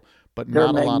wheel, but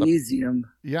not a lot of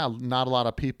not a lot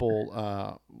of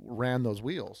people ran those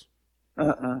wheels.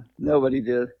 Nobody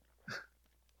did.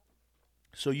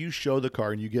 So you show the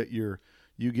car and you get your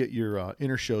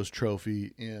Inner Shows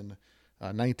trophy in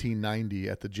 1990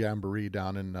 at the Jamboree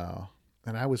down in.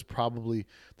 And I was probably,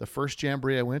 the first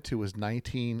Jamboree I went to was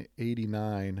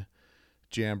 1989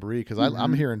 Jamboree, because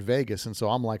I'm here in Vegas, and so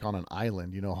I'm like on an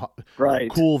island,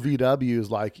 right? Cool VWs,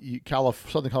 like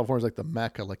Southern California is like the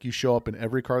Mecca. Like you show up and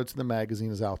every car that's in the magazine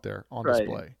is out there on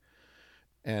display.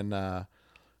 And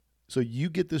so you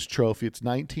get this trophy. It's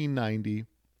 1990.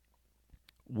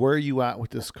 Where are you at with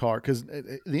this car? Because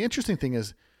the interesting thing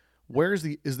is,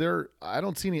 I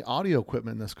don't see any audio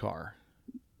equipment in this car.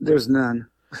 There's none.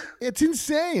 It's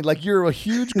insane. Like you're a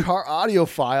huge car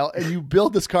audiophile and you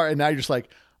build this car and now you're just like,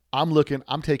 I'm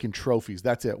taking trophies.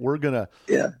 That's it. This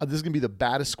is going to be the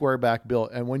baddest squareback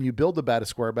built. And when you build the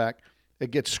baddest squareback,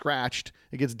 it gets scratched,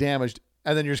 it gets damaged,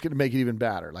 and then you're just going to make it even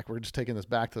badder. Like, we're just taking this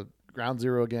back to ground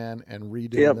zero again and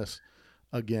redoing this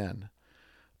again.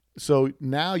 So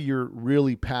now you're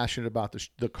really passionate about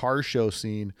the car show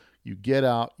scene. You get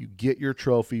out, you get your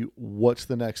trophy. What's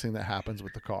the next thing that happens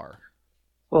with the car?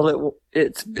 Well,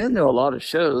 it's been to a lot of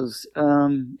shows.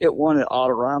 It won at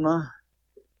Autorama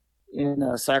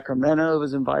in Sacramento. It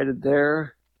was invited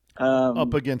there.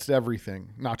 Up against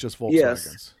everything, not just Volkswagens.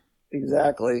 Yes,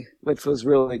 exactly, which was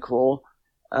really cool.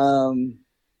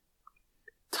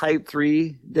 Type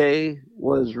 3 Day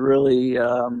was really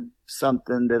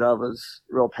something that I was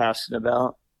real passionate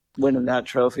about, winning that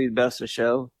trophy, best of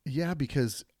show. Yeah,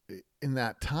 because in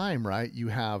that time, right, you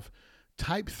have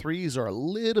Type 3s are a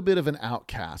little bit of an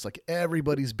outcast. Like,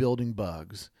 everybody's building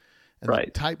bugs. And right.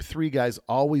 The Type 3 guys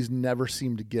always never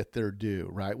seem to get their due,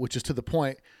 right? Which is to the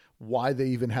point why they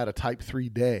even had a Type 3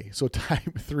 day. So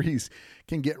Type 3s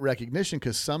can get recognition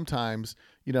because sometimes,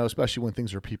 you know, especially when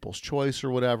things are people's choice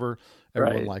or whatever,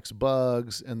 everyone likes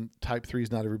bugs, and Type 3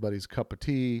 is not everybody's cup of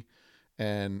tea.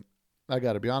 And I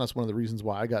got to be honest, one of the reasons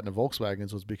why I got into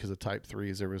Volkswagens was because of Type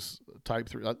 3s. There was Type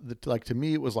 3, like, to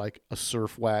me, it was like a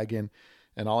surf wagon.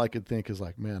 And all I could think is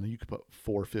like, man, you could put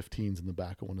 415s in the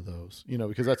back of one of those, you know,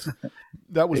 because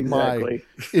that was my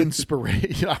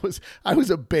inspiration. I was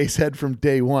a bass head from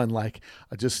day one. Like,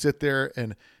 I just sit there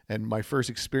and my first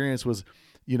experience was,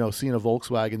 you know, seeing a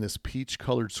Volkswagen, this peach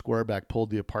colored squareback pulled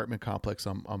the apartment complex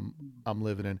I'm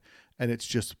living in. And it's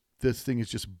just, this thing is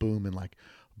just booming, like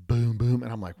boom, boom.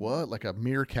 And I'm like, what? Like a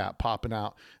meerkat popping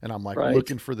out. And I'm like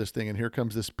looking for this thing. And here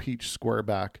comes this peach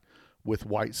squareback with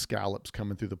white scallops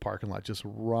coming through the parking lot, just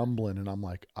rumbling. And I'm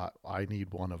like, I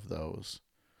need one of those,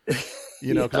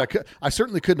 you know, because I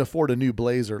certainly couldn't afford a new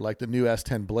Blazer, like the new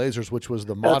S10 Blazers, which was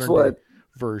the modern day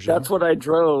version. That's what I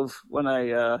drove when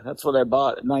that's what I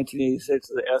bought in 1986,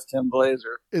 the S10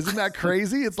 Blazer. Isn't that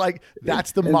crazy? It's like,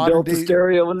 that's the modern day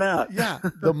stereo in that. Yeah.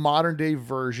 The modern day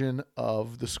version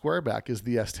of the squareback is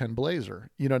the S10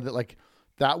 Blazer, you know, that like,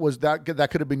 that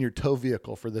could have been your tow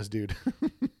vehicle for this dude.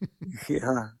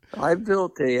 Yeah. We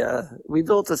built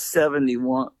a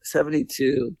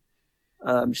 72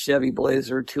 Chevy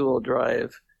Blazer 2-wheel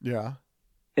drive. Yeah.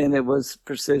 And it was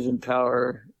precision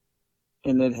power,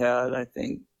 and it had, I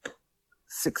think,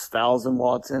 6,000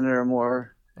 watts in it or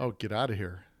more. Oh, get out of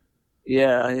here.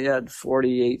 Yeah, it had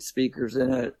 48 speakers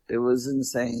in it. It was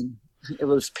insane. It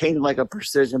was painted like a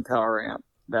precision power amp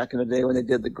back in the day when they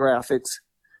did the graphics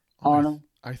on them.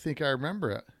 I think I remember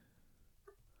it.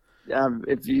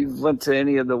 If you went to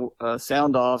any of the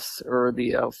sound offs or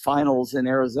the finals in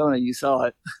Arizona, you saw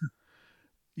it.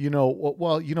 You know,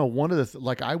 well, you know, one of the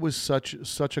like, I was such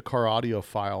a car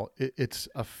audiophile. It's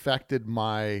affected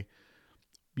my,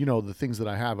 you know, the things that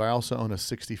I have. I also own a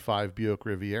 '65 Buick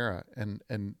Riviera, and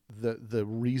the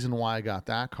reason why I got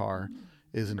that car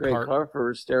is in car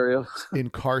for stereo. In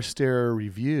Car Stereo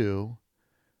Review,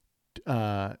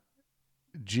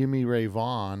 Jimmy Ray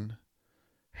Vaughan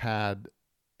had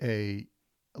a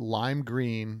lime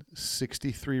green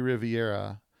 63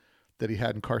 Riviera that he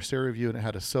had in Car Stereo Review, and it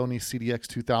had a Sony CDX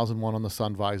 2001 on the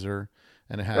sun visor,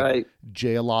 and it had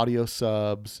JL Audio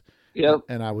subs. Yep.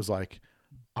 And I was like,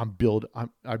 I blew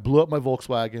up my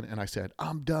Volkswagen, and I said,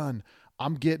 I'm done.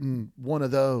 I'm getting one of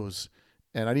those.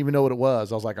 And I didn't even know what it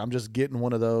was. I was like, I'm just getting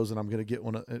one of those, and I'm going to get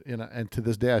one. And to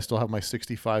this day, I still have my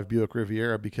 65 Buick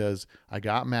Riviera because I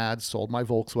got mad, sold my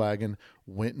Volkswagen,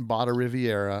 went and bought a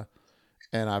Riviera,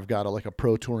 and I've got a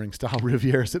Pro Touring style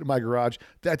Riviera sitting in my garage.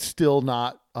 That's still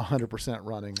not 100%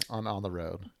 running on the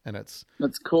road. And that's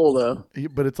cool though.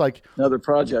 But it's like another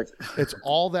project. It's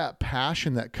all that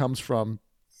passion that comes from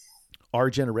our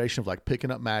generation of like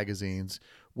picking up magazines,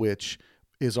 which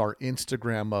is our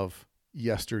Instagram of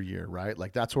yesteryear, right?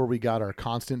 Like, that's where we got our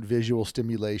constant visual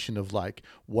stimulation of like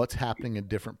what's happening in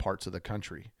different parts of the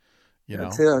country, you know?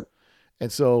 That's it.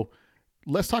 And so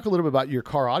let's talk a little bit about your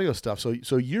car audio stuff.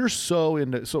 So you're so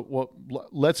into,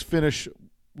 let's finish,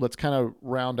 let's kind of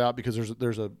round out, because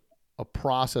there's a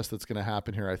process that's going to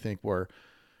happen here, I think, where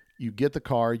you get the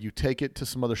car, you take it to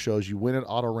some other shows, you win at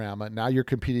Autorama. Now you're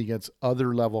competing against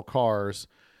other level cars.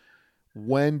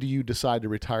 When do you decide to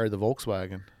retire the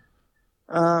Volkswagen?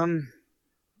 I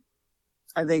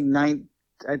think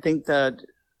that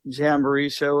Jamboree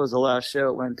show was the last show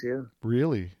it went to.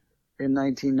 Really? In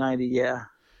 1990, yeah.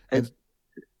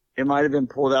 It might have been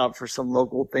pulled out for some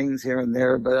local things here and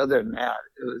there, but other than that,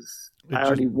 I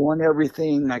already won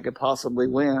everything I could possibly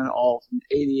win, all from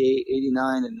 88,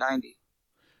 89, and 90.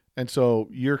 And so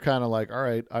you're kind of like, all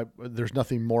right, there's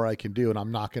nothing more I can do, and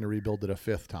I'm not going to rebuild it a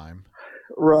fifth time.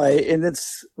 Right. And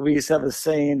we used to have a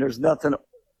saying, there's nothing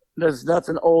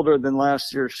older than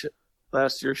last year's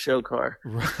last year's show car.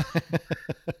 Right.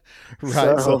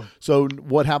 Right. So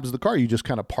what happens to the car? You just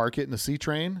kind of park it in a C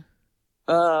train?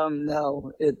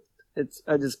 No, it's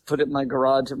I just put it in my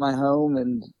garage at my home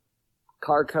and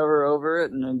car cover over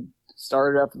it, and then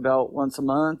start it up about once a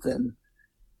month, and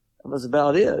that was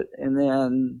about it. And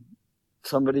then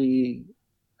somebody,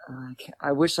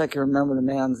 I wish I could remember the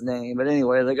man's name, but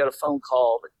anyway, they got a phone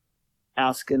call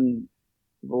asking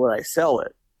would I sell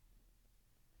it,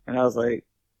 and I was like,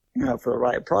 for the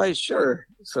right price, sure.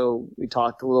 So we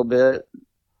talked a little bit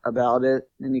about it,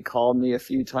 and he called me a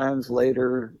few times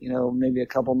later, maybe a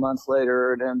couple months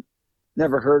later, and then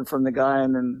never heard from the guy.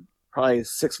 And then probably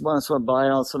 6 months went by,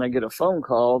 and all of a sudden I get a phone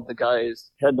call. The guy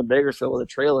is heading to Bakersfield with a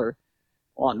trailer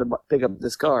wanting to pick up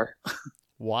this car.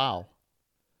 Wow.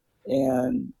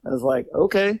 And I was like,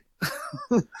 okay.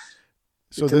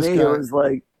 So to me, it was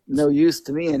like no use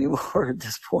to me anymore at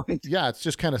this point. Yeah, it's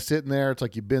just kind of sitting there. It's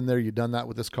like you've been there, you've done that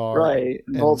with this car. Right.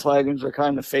 And Volkswagens are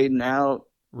kind of fading out.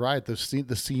 Right. The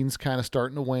scene's kind of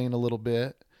starting to wane a little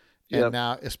bit. And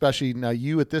now, especially now,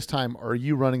 you at this time, are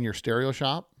you running your stereo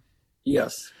shop?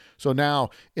 Yes. So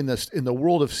now in the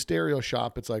world of stereo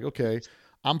shop, it's like, okay,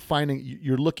 I'm finding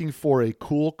you're looking for a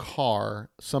cool car,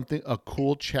 a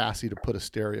cool chassis to put a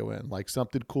stereo in, like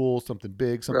something cool, something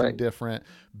big, something different.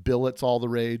 Billet's all the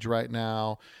rage right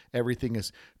now. Everything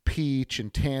is peach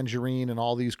and tangerine and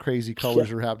all these crazy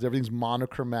colors are happening. Everything's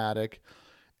monochromatic.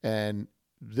 And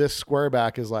this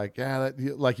Squareback is like,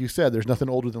 like you said, there's nothing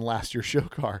older than last year's show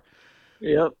car.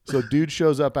 Yep. So dude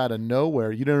shows up out of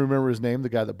nowhere. You don't remember his name, the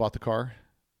guy that bought the car?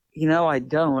 I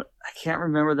don't. I can't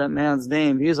remember that man's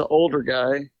name. He was an older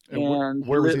guy. And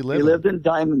where was he living? He lived in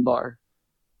Diamond Bar,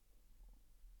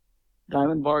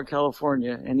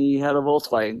 California. And he had a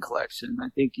Volkswagen collection. I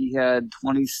think he had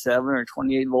 27 or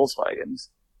 28 Volkswagens.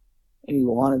 And he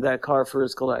wanted that car for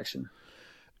his collection.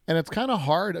 And it's kind of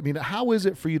hard. I mean, how is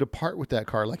it for you to part with that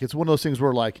car? Like, it's one of those things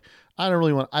where, like, I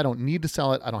don't need to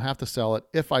sell it. I don't have to sell it.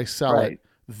 If I sell it,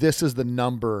 this is the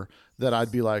number that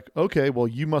I'd be like, okay, well,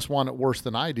 you must want it worse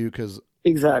than I do.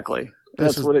 Exactly.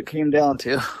 That's what it came down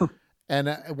to.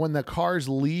 And when the car's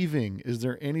leaving, is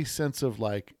there any sense of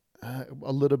like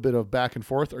a little bit of back and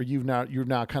forth, or you're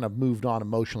now kind of moved on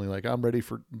emotionally? Like, I'm ready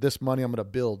for this money. I'm going to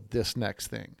build this next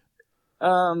thing.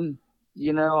 I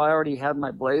already had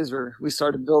my Blazer. We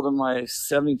started building my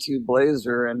 72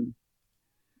 Blazer in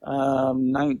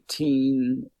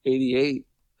 1988.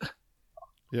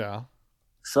 Yeah.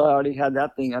 So I already had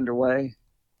that thing underway.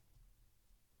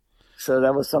 So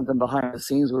that was something behind the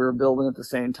scenes we were building at the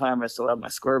same time. I still had my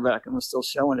Squareback and was still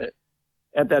showing it.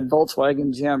 At that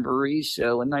Volkswagen Jamboree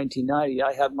show in 1990,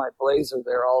 I had my Blazer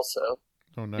there also.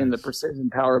 Oh, nice. In the Precision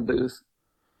Power booth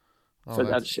for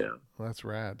that show. That's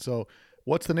rad. So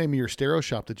what's the name of your stereo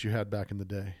shop that you had back in the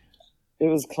day? It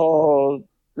was called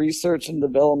Research and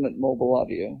Development Mobile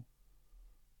Audio.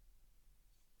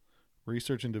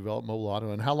 Research and Development Mobile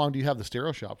Audio. And how long do you have the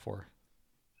stereo shop for?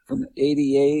 From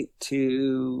 88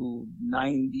 to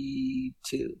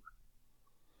 92.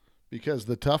 Because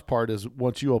the tough part is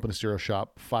once you open a stereo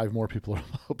shop, 5 more people are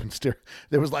open stereo.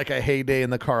 There was like a heyday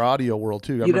in the car audio world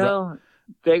too.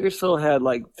 Bakersfield had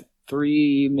like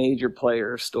 3 major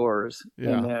player stores,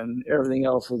 and then everything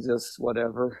else was just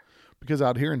whatever. Because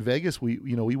out here in Vegas, we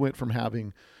went from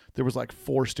there was like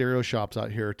 4 stereo shops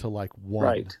out here to like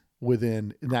 1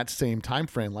 within in that same time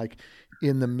frame. Like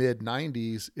in the mid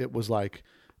 90s, it was like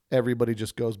everybody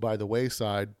just goes by the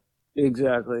wayside.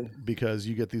 Exactly. Because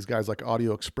you get these guys like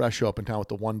Audio Express show up in town with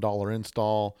the $1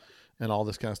 install and all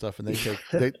this kind of stuff, and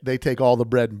they take all the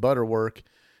bread and butter work,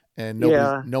 and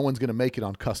no one's going to make it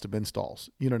on custom installs.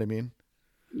 You know what I mean?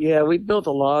 Yeah, we built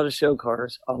a lot of show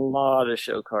cars.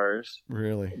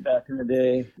 Really? Back in the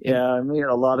day. Yeah, and we had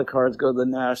a lot of cars go to the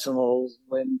Nationals,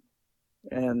 and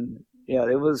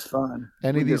it was fun.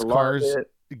 Any of these cars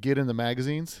get in the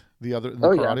magazines? The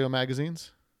car audio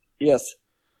magazines? Yes.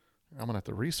 I'm going to have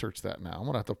to research that now. I'm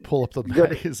going to have to pull up the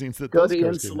magazines that go to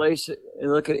Installation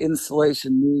and look at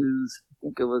Installation News. I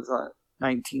think it was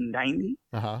 1990.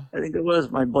 I think it was.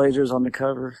 My Blazer's on the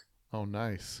cover. Oh,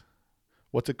 nice.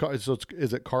 What's it called? So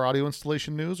is it Car Audio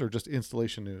Installation News or just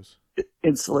Installation News?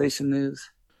 Installation News.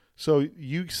 So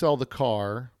you sell the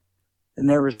car. And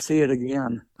never see it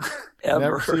again. Ever.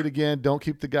 Never see it again. Don't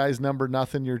keep the guy's number,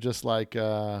 nothing. You're just like...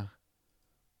 the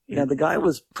guy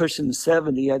was pushing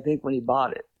 70, I think, when he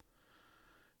bought it.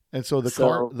 And so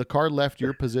the car left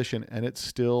your position and it's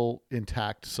still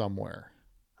intact somewhere.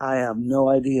 I have no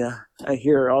idea. I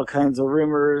hear all kinds of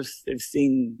rumors. They've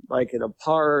seen like at a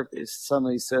park.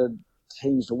 Somebody said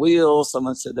changed the wheel.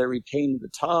 Someone said they repainted the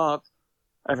top.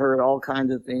 I've heard all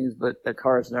kinds of things, but the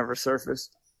car's never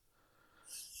surfaced.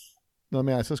 let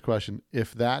me ask this question.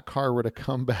 If that car were to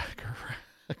come back,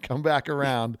 come back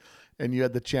around and you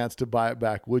had the chance to buy it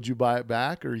back, would you buy it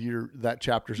back, or that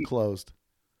chapter's closed?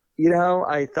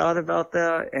 I thought about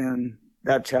that, and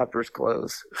that chapter's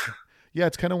closed. Yeah,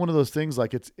 it's kind of one of those things.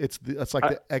 Like it's like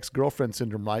the ex-girlfriend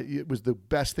syndrome, right? It was the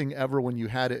best thing ever when you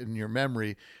had it in your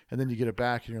memory, and then you get it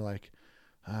back, and you're like,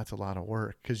 that's a lot of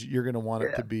work, because you're going to want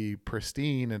it to be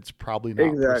pristine, and it's probably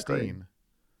not pristine.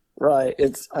 Right.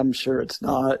 I'm sure it's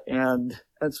not, and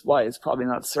that's why it's probably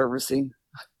not servicing.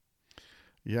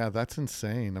 Yeah, that's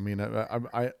insane. I mean,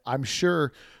 I'm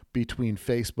sure between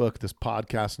Facebook, this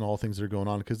podcast, and all the things that are going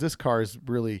on, because this car is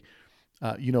really,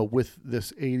 with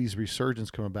this 80s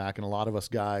resurgence coming back, and a lot of us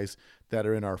guys that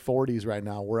are in our 40s right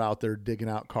now, we're out there digging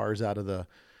out cars out of the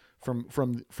from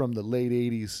the late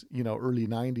 80s, early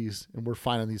 90s, and we're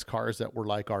finding these cars that were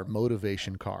like our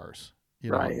motivation cars,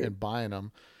 right. And buying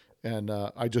them. And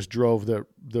I just drove the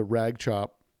rag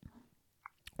chop,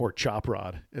 or chop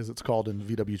rod as it's called in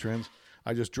VW trims.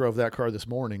 I just drove that car this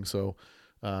morning. So,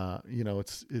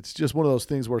 it's just one of those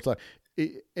things where it's like,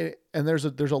 and there's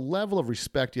a level of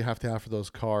respect you have to have for those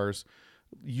cars.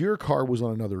 Your car was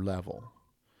on another level,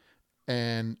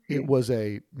 and it was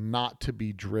a not to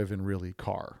be driven really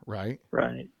car, right?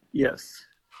 Right. Yes.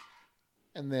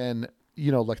 And then,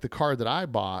 like the car that I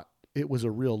bought, it was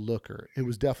a real looker. It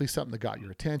was definitely something that got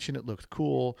your attention. It looked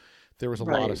cool. There was a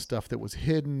lot of stuff that was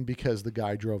hidden because the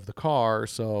guy drove the car.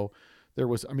 So there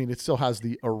was, it still has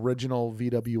the original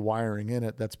VW wiring in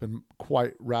it that's been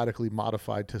quite radically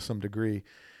modified to some degree.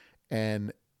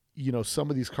 And, some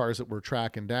of these cars that we're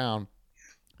tracking down,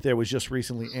 there was just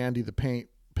recently Andy the Paint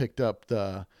picked up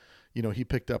he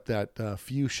picked up that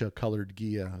fuchsia colored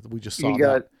Ghia. We just saw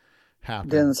that happen.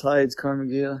 Dennis Hyde's Carmen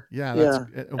Ghia. Yeah.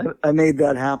 I made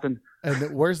that happen.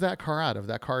 And where's that car out of? Is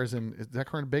that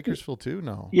car in Bakersfield too?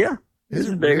 No. Yeah. Is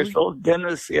it in Bakersfield? Really?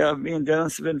 Dennis, me and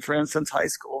Dennis have been friends since high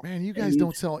school. Man, you guys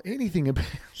don't sell anything in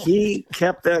He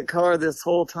kept that car this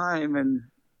whole time, and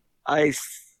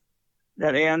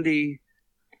that Andy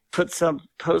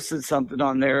posted something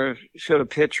on there, showed a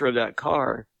picture of that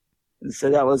car, and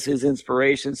said that was his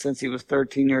inspiration since he was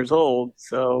 13 years old.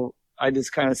 So I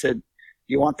just kind of said,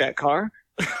 "You want that car?"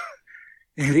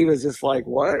 And he was just like,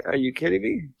 "What? Are you kidding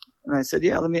me?" And I said,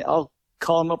 "Yeah, I'll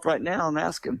call him up right now and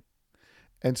ask him."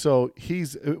 And so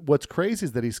what's crazy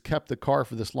is that he's kept the car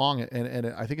for this long. And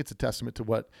I think it's a testament to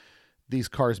what these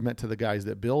cars meant to the guys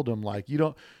that build them. Like,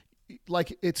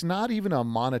 it's not even a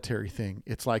monetary thing.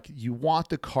 It's like, you want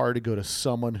the car to go to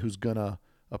someone who's going to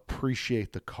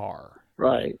appreciate the car.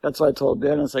 Right. That's what I told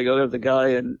Dennis. I go, there's the guy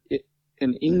in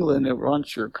England that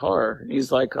runs your car. And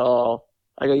he's like, "Oh,"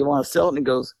 I go, "You want to sell it?" And he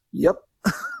goes, "Yep."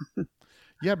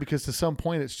 Yeah. Because to some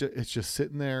point it's just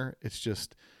sitting there. It's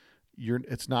just,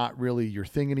 it's not really your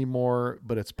thing anymore,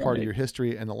 but it's part of your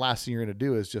history. And the last thing you're going to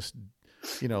do is just,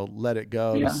 let it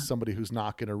go to somebody who's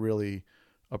not going to really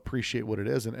appreciate what it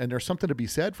is. And there's something to be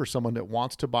said for someone that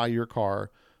wants to buy your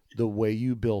car the way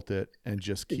you built it and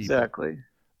just keep exactly.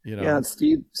 it. Yeah. And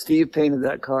Steve painted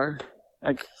that car.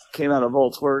 I came out of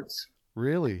Volksworks.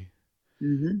 Really?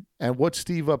 Mm-hmm. And what's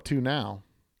Steve up to now?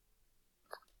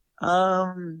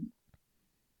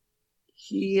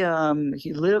 He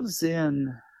lives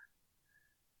in,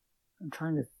 I'm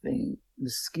trying to think,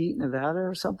 Mesquite, Nevada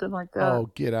or something like that. Oh,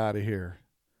 get out of here.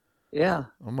 Yeah.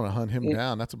 I'm going to hunt him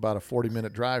down. That's about a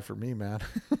 40-minute drive for me, man.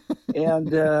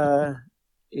 And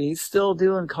he's still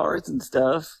doing cars and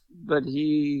stuff, but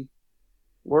he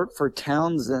worked for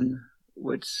Townsend,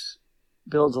 which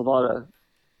builds a lot of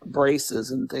braces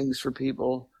and things for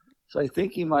people. So I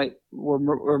think he might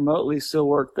remotely still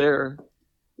work there.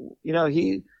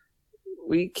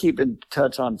 We keep in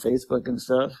touch on Facebook and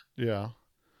stuff. Yeah.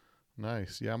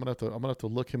 Nice. Yeah, I'm gonna have to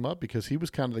look him up, because he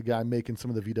was kind of the guy making some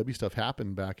of the VW stuff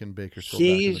happen back in Bakersfield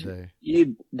back in the day.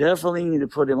 You definitely need to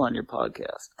put him on your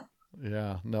podcast.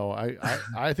 Yeah. No,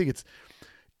 I think it's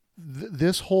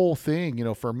this whole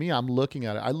thing, for me, I'm looking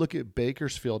at it. I look at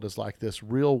Bakersfield as like this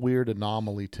real weird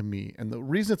anomaly to me. And the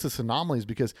reason it's this anomaly is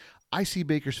because I see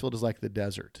Bakersfield as like the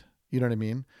desert. You know what I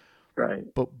mean? Right.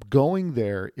 But going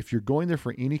there, if you're going there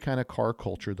for any kind of car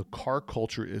culture, the car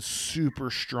culture is super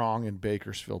strong in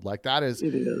Bakersfield. Like that is,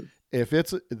 it is.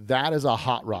 That is a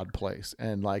hot rod place.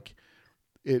 And like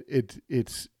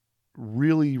it's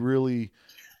really, really,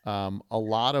 a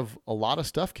lot of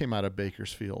stuff came out of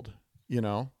Bakersfield,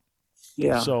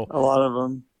 Yeah. So a lot of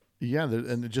them. Yeah.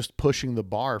 And just pushing the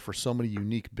bar for so many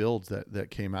unique builds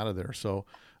that came out of there. So,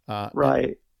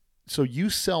 right. So you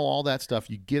sell all that stuff,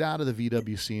 you get out of the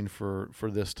VW scene for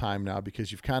this time now,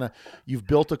 because you've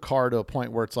built a car to a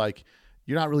point where it's like,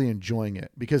 you're not really enjoying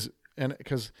it and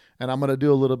I'm going to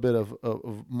do a little bit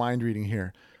of mind reading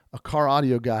here. A car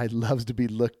audio guy loves to be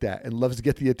looked at and loves to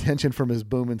get the attention from his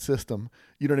booming system.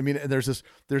 You know what I mean? And there's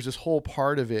this whole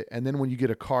part of it. And then when you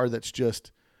get a car that's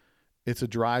just, it's a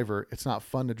driver, it's not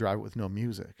fun to drive with no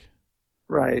music.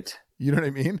 Right. You know what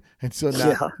I mean? And so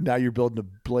now you're building a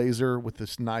Blazer with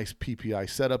this nice PPI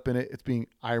setup in it.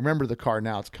 I remember the car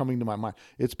now. It's coming to my mind.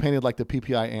 It's painted like the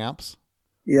PPI amps.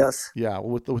 Yes. Yeah.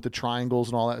 With the triangles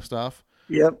and all that stuff.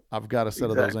 Yep. I've got a set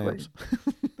of those amps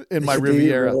in Do my you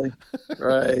Riviera. really?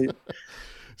 Right.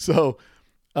 So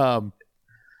now,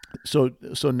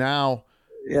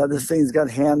 Yeah, this thing's got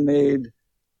handmade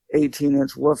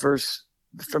 18-inch woofers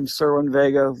from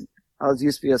Cerwin-Vega.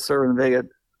 Used to be a Cerwin-Vega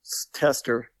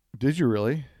tester. did you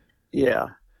really? Yeah.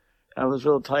 I was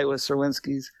real tight with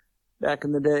Cerwinskis back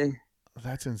in the day.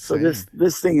 That's So insane.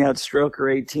 this thing had Stroker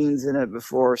 18s in it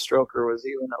before Stroker was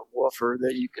even a woofer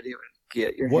that you could even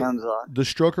get your hands on. The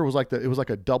Stroker was it was like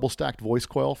a double stacked voice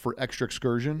coil for extra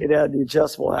excursion. It had the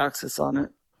adjustable axis on it.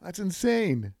 That's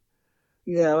insane.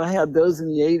 Yeah, I had those in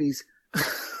the 80s.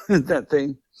 That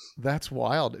thing. That's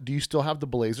wild. Do you still have the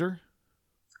Blazer?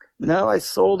 No, I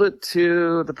sold it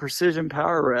to the Precision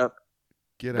Power Rep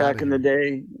Get out back in the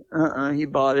day. He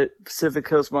bought it. Pacific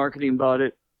Coast Marketing bought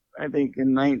it, I think,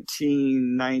 in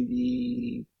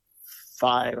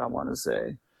 1995, I want to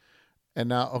say. And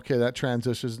now, okay, that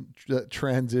transitions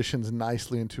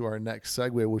nicely into our next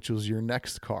segue, which was your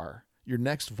next car, your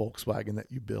next Volkswagen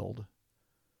that you build.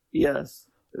 Yes,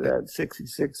 that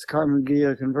 66 Carmen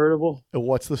Ghia convertible. And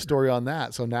what's the story on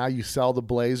that? So now you sell the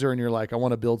Blazer and you're like, I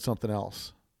want to build something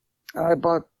else. I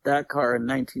bought that car in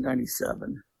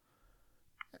 1997,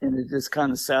 and it just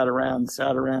kind of sat around.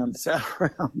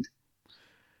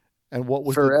 And what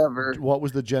was forever. what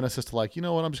was the genesis to like, you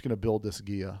know what, I'm just going to build this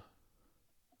Ghia?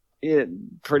 It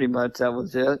pretty much, that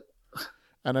was it.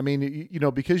 And I mean, you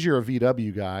know, because you're a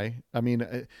VW guy, I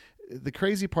mean, the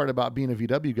crazy part about being a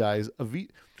VW guy is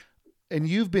and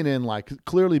you've been in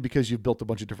clearly because you've built a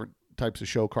bunch of different types of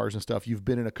show cars and stuff. You've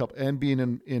been in a couple, and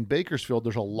being in Bakersfield,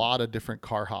 there's a lot of different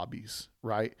car hobbies,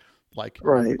 right?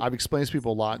 Right. I've explained to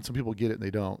people a lot, and some people get it and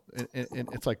they don't. And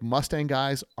it's like Mustang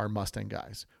guys are Mustang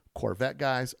guys. Corvette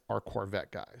guys are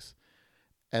Corvette guys.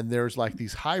 And there's like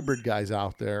these hybrid guys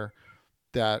out there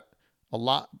that a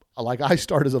lot, like I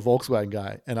started as a Volkswagen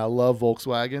guy and I love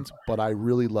Volkswagens, but I've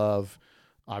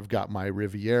got my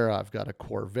Riviera, I've got a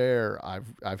Corvair,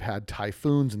 I've had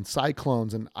Typhoons and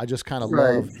Cyclones, and I just kind of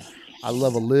love a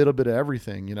little bit of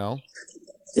everything, you know?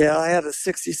 Yeah, I had a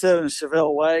 67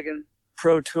 Chevelle wagon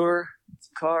Pro Tour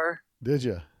car. Did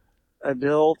you? I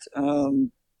built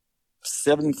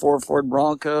 74 Ford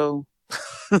Bronco,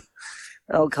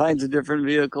 all kinds of different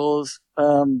vehicles.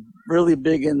 Really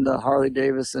big into Harley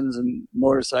Davidsons and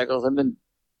motorcycles. I've been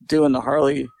doing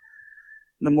the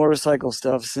motorcycle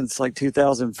stuff since like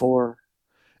 2004.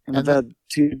 And I've had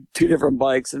two different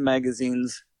bikes and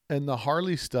magazines. And the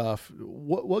Harley stuff,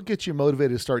 what gets you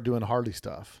motivated to start doing Harley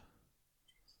stuff?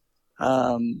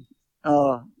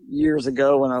 Years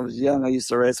ago when I was young, I used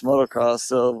to race motocross,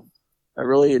 so I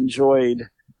really enjoyed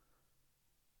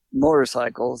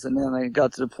motorcycles. And then I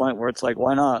got to the point where it's like,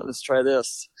 why not? Let's try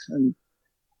this. And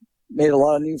made a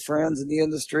lot of new friends in the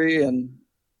industry and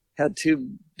had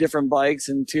two different bikes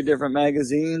and two different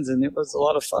magazines, and it was a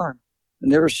lot of fun. And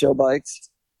they were show bikes.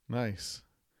 Nice.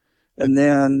 And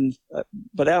then,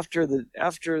 but after the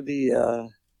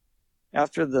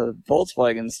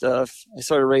Volkswagen stuff, I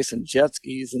started racing jet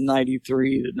skis in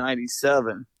 93 to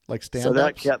 97. Like stand-ups? So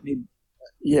that kept me,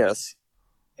 yes,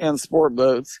 and sport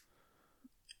boats.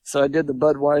 So I did the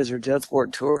Budweiser Jet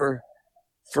Sport Tour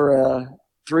for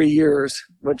 3 years,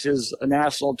 which is a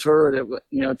national tour that,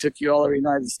 took you all over the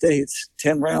United States,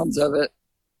 10 rounds of it.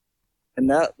 And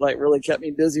that really kept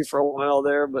me busy for a while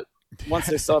there. But once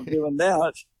I stopped doing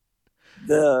that,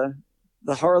 the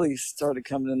Harley started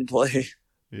coming into play.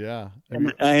 Yeah.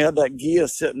 And I had that Ghia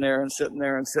sitting there.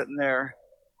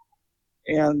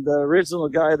 And the original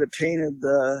guy that painted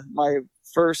my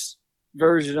first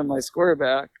version of my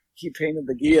Squareback, he painted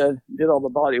the Ghia, did all the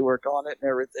body work on it and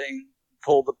everything,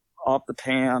 pulled off the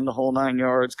pan, the whole 9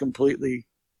 yards, completely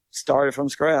started from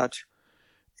scratch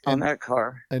on that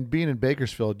car. And being in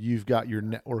Bakersfield, you've got your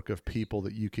network of people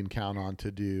that you can count on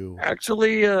to do.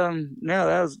 Actually,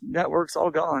 no, network's all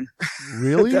gone.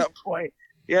 Really? At that point.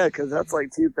 Yeah, because that's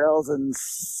like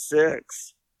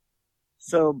 2006.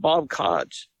 So Bob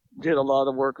Koch did a lot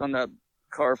of work on that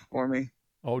car for me.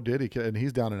 Oh, did he? And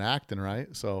he's down in Acton, right?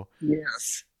 So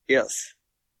yes.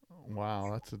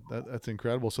 Wow, that's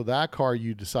incredible. So that car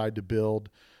you decide to build,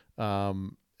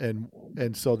 and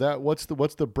so that what's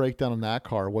the breakdown on that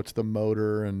car? What's the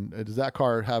motor, and does that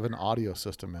car have an audio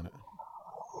system in it?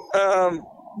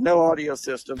 No audio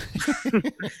system.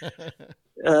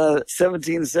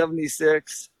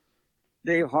 1776.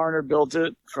 Dave Harner built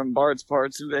it from Bart's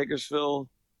Parts in Bakersfield.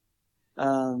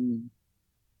 The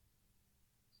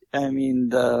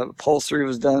upholstery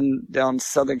was done down in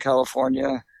Southern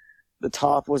California. The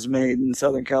top was made in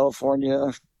Southern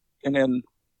California. And then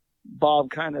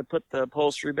Bob kind of put the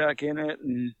upholstery back in it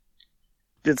and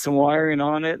did some wiring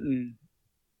on it, and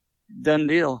done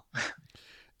deal.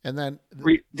 And then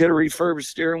did a refurbished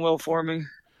steering wheel for me.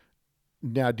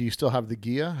 Now, do you still have the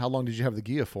Ghia? How long did you have the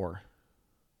Ghia for?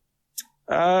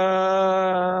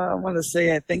 I want to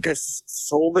say I think I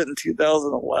sold it in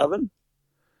 2011.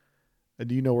 And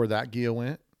do you know where that Ghia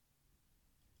went?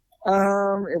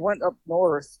 It went up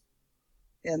north,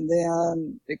 and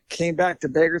then it came back to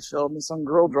Bakersfield, and some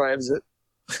girl drives it.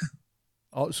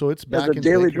 Oh, so it's back as a in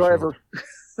daily Bakersfield.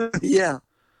 driver. Yeah.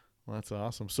 Well, that's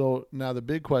awesome. So now the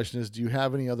big question is, do you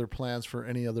have any other plans for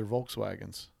any other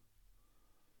Volkswagens?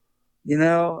 You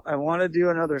know, I want to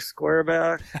do another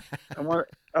squareback. I want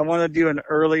to do an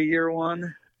early year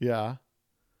one. Yeah.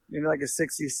 Maybe like a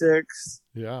 66.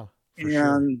 Yeah. And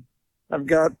sure. I've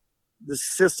got the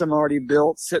system already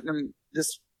built, sitting in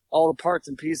just all the parts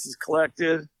and pieces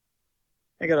collected.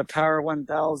 I got a Power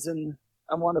 1000.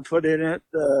 I want to put in it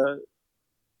the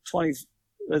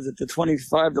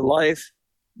 25 to life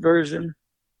version.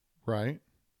 Right.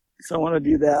 So I want to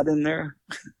do that in there.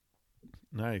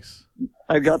 Nice.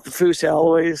 I got the Fuchs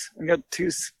alloys. I got 2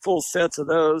 full sets of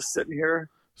those sitting here.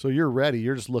 So you're ready.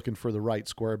 You're just looking for the right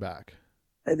squareback.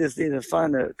 I just need to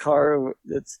find a car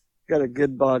that's got a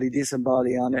good body, decent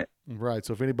body on it. Right.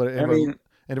 So if any of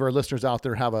our listeners out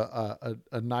there have a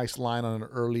nice line on an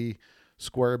early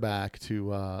squareback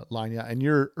to line you out, and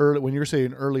you're early, when you're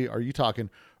saying early, are you talking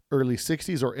early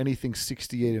 60s or anything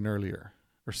 68 and earlier,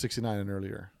 or 69 and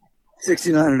earlier?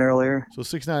 69 and earlier. So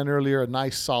 69 and earlier, a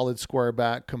nice solid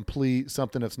squareback, complete,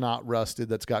 something that's not rusted,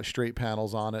 that's got straight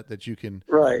panels on it, that you can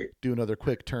do another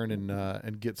quick turn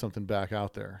and get something back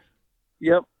out there.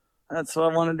 Yep, that's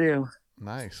what I want to do.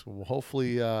 Nice. Well,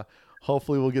 hopefully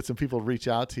we'll get some people to reach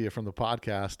out to you from the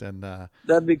podcast, and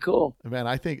that'd be cool. Man,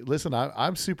 I think. Listen,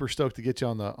 I'm super stoked to get you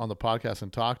on the podcast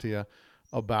and talk to you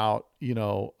about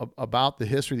about the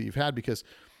history that you've had, because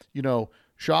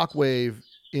Shockwave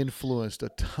influenced a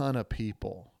ton of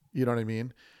people. You know what I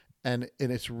mean? And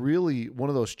it's really one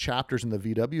of those chapters in the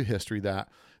VW history that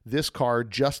this car,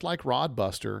 just like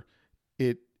Rodbuster,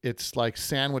 it's like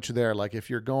sandwiched there. Like if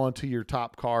you're going to your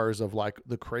top cars of like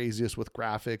the craziest with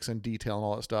graphics and detail and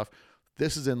all that stuff,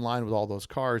 this is in line with all those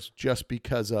cars just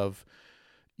because of,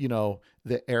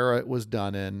 the era it was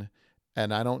done in.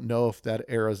 And I don't know if that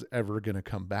era is ever going to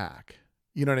come back.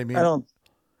 You know what I mean?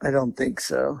 I don't think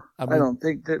so. I mean, don't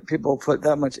think that people put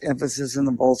that much emphasis in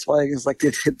the Volkswagens like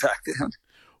they did back then.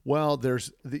 Well,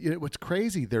 what's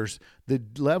crazy, there's the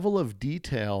level of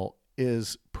detail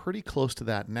is pretty close to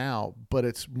that now, but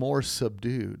it's more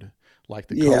subdued. Like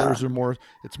the colors are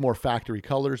it's more factory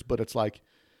colors, but it's like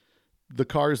the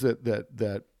cars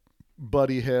that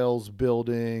Buddy Hale's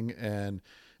building and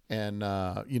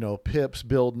Pip's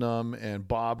building them, and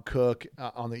Bob Cook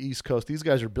on the East Coast. These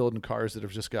guys are building cars that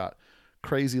have just got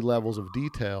crazy levels of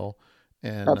detail.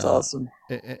 And that's awesome.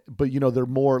 But they're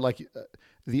more like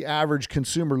the average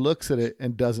consumer looks at it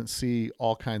and doesn't see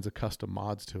all kinds of custom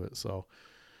mods to it. So,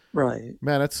 right,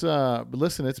 man,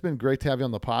 listen, it's been great to have you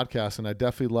on the podcast, and I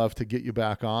definitely love to get you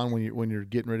back on when you're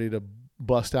getting ready to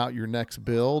bust out your next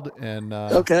build. And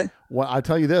okay, well, I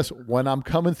tell you this, when I'm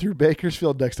coming through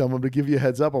Bakersfield next time, I'm going to give you a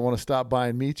heads up. I want to stop by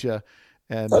and meet you,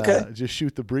 and just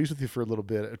shoot the breeze with you for a little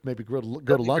bit. Maybe go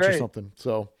to lunch or something.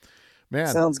 So, man,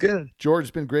 sounds good. George,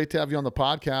 it's been great to have you on the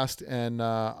podcast, and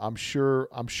I'm sure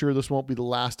this won't be the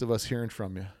last of us hearing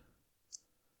from you.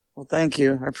 Well, thank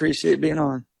you. I appreciate being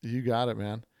on. You got it,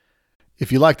 man.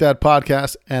 If you like that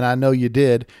podcast, and I know you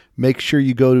did, make sure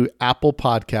you go to Apple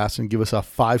Podcasts and give us a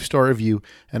 5-star review,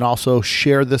 and also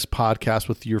share this podcast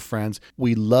with your friends.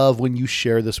 We love when you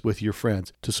share this with your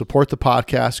friends. To support the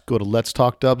podcast, go to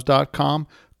letstalkdubs.com,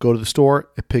 go to the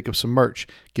store and pick up some merch.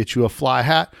 Get you a fly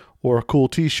hat or a cool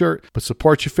t-shirt, but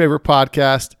support your favorite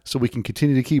podcast so we can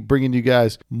continue to keep bringing you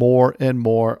guys more and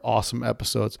more awesome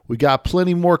episodes. We got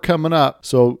plenty more coming up,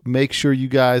 so make sure you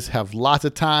guys have lots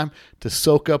of time to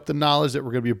soak up the knowledge that we're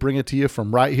going to be bringing to you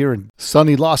from right here in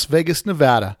sunny Las Vegas,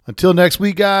 Nevada. Until next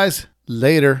week, guys,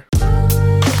 later. A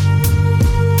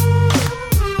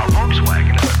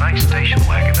Volkswagen is a nice station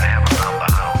wagon to have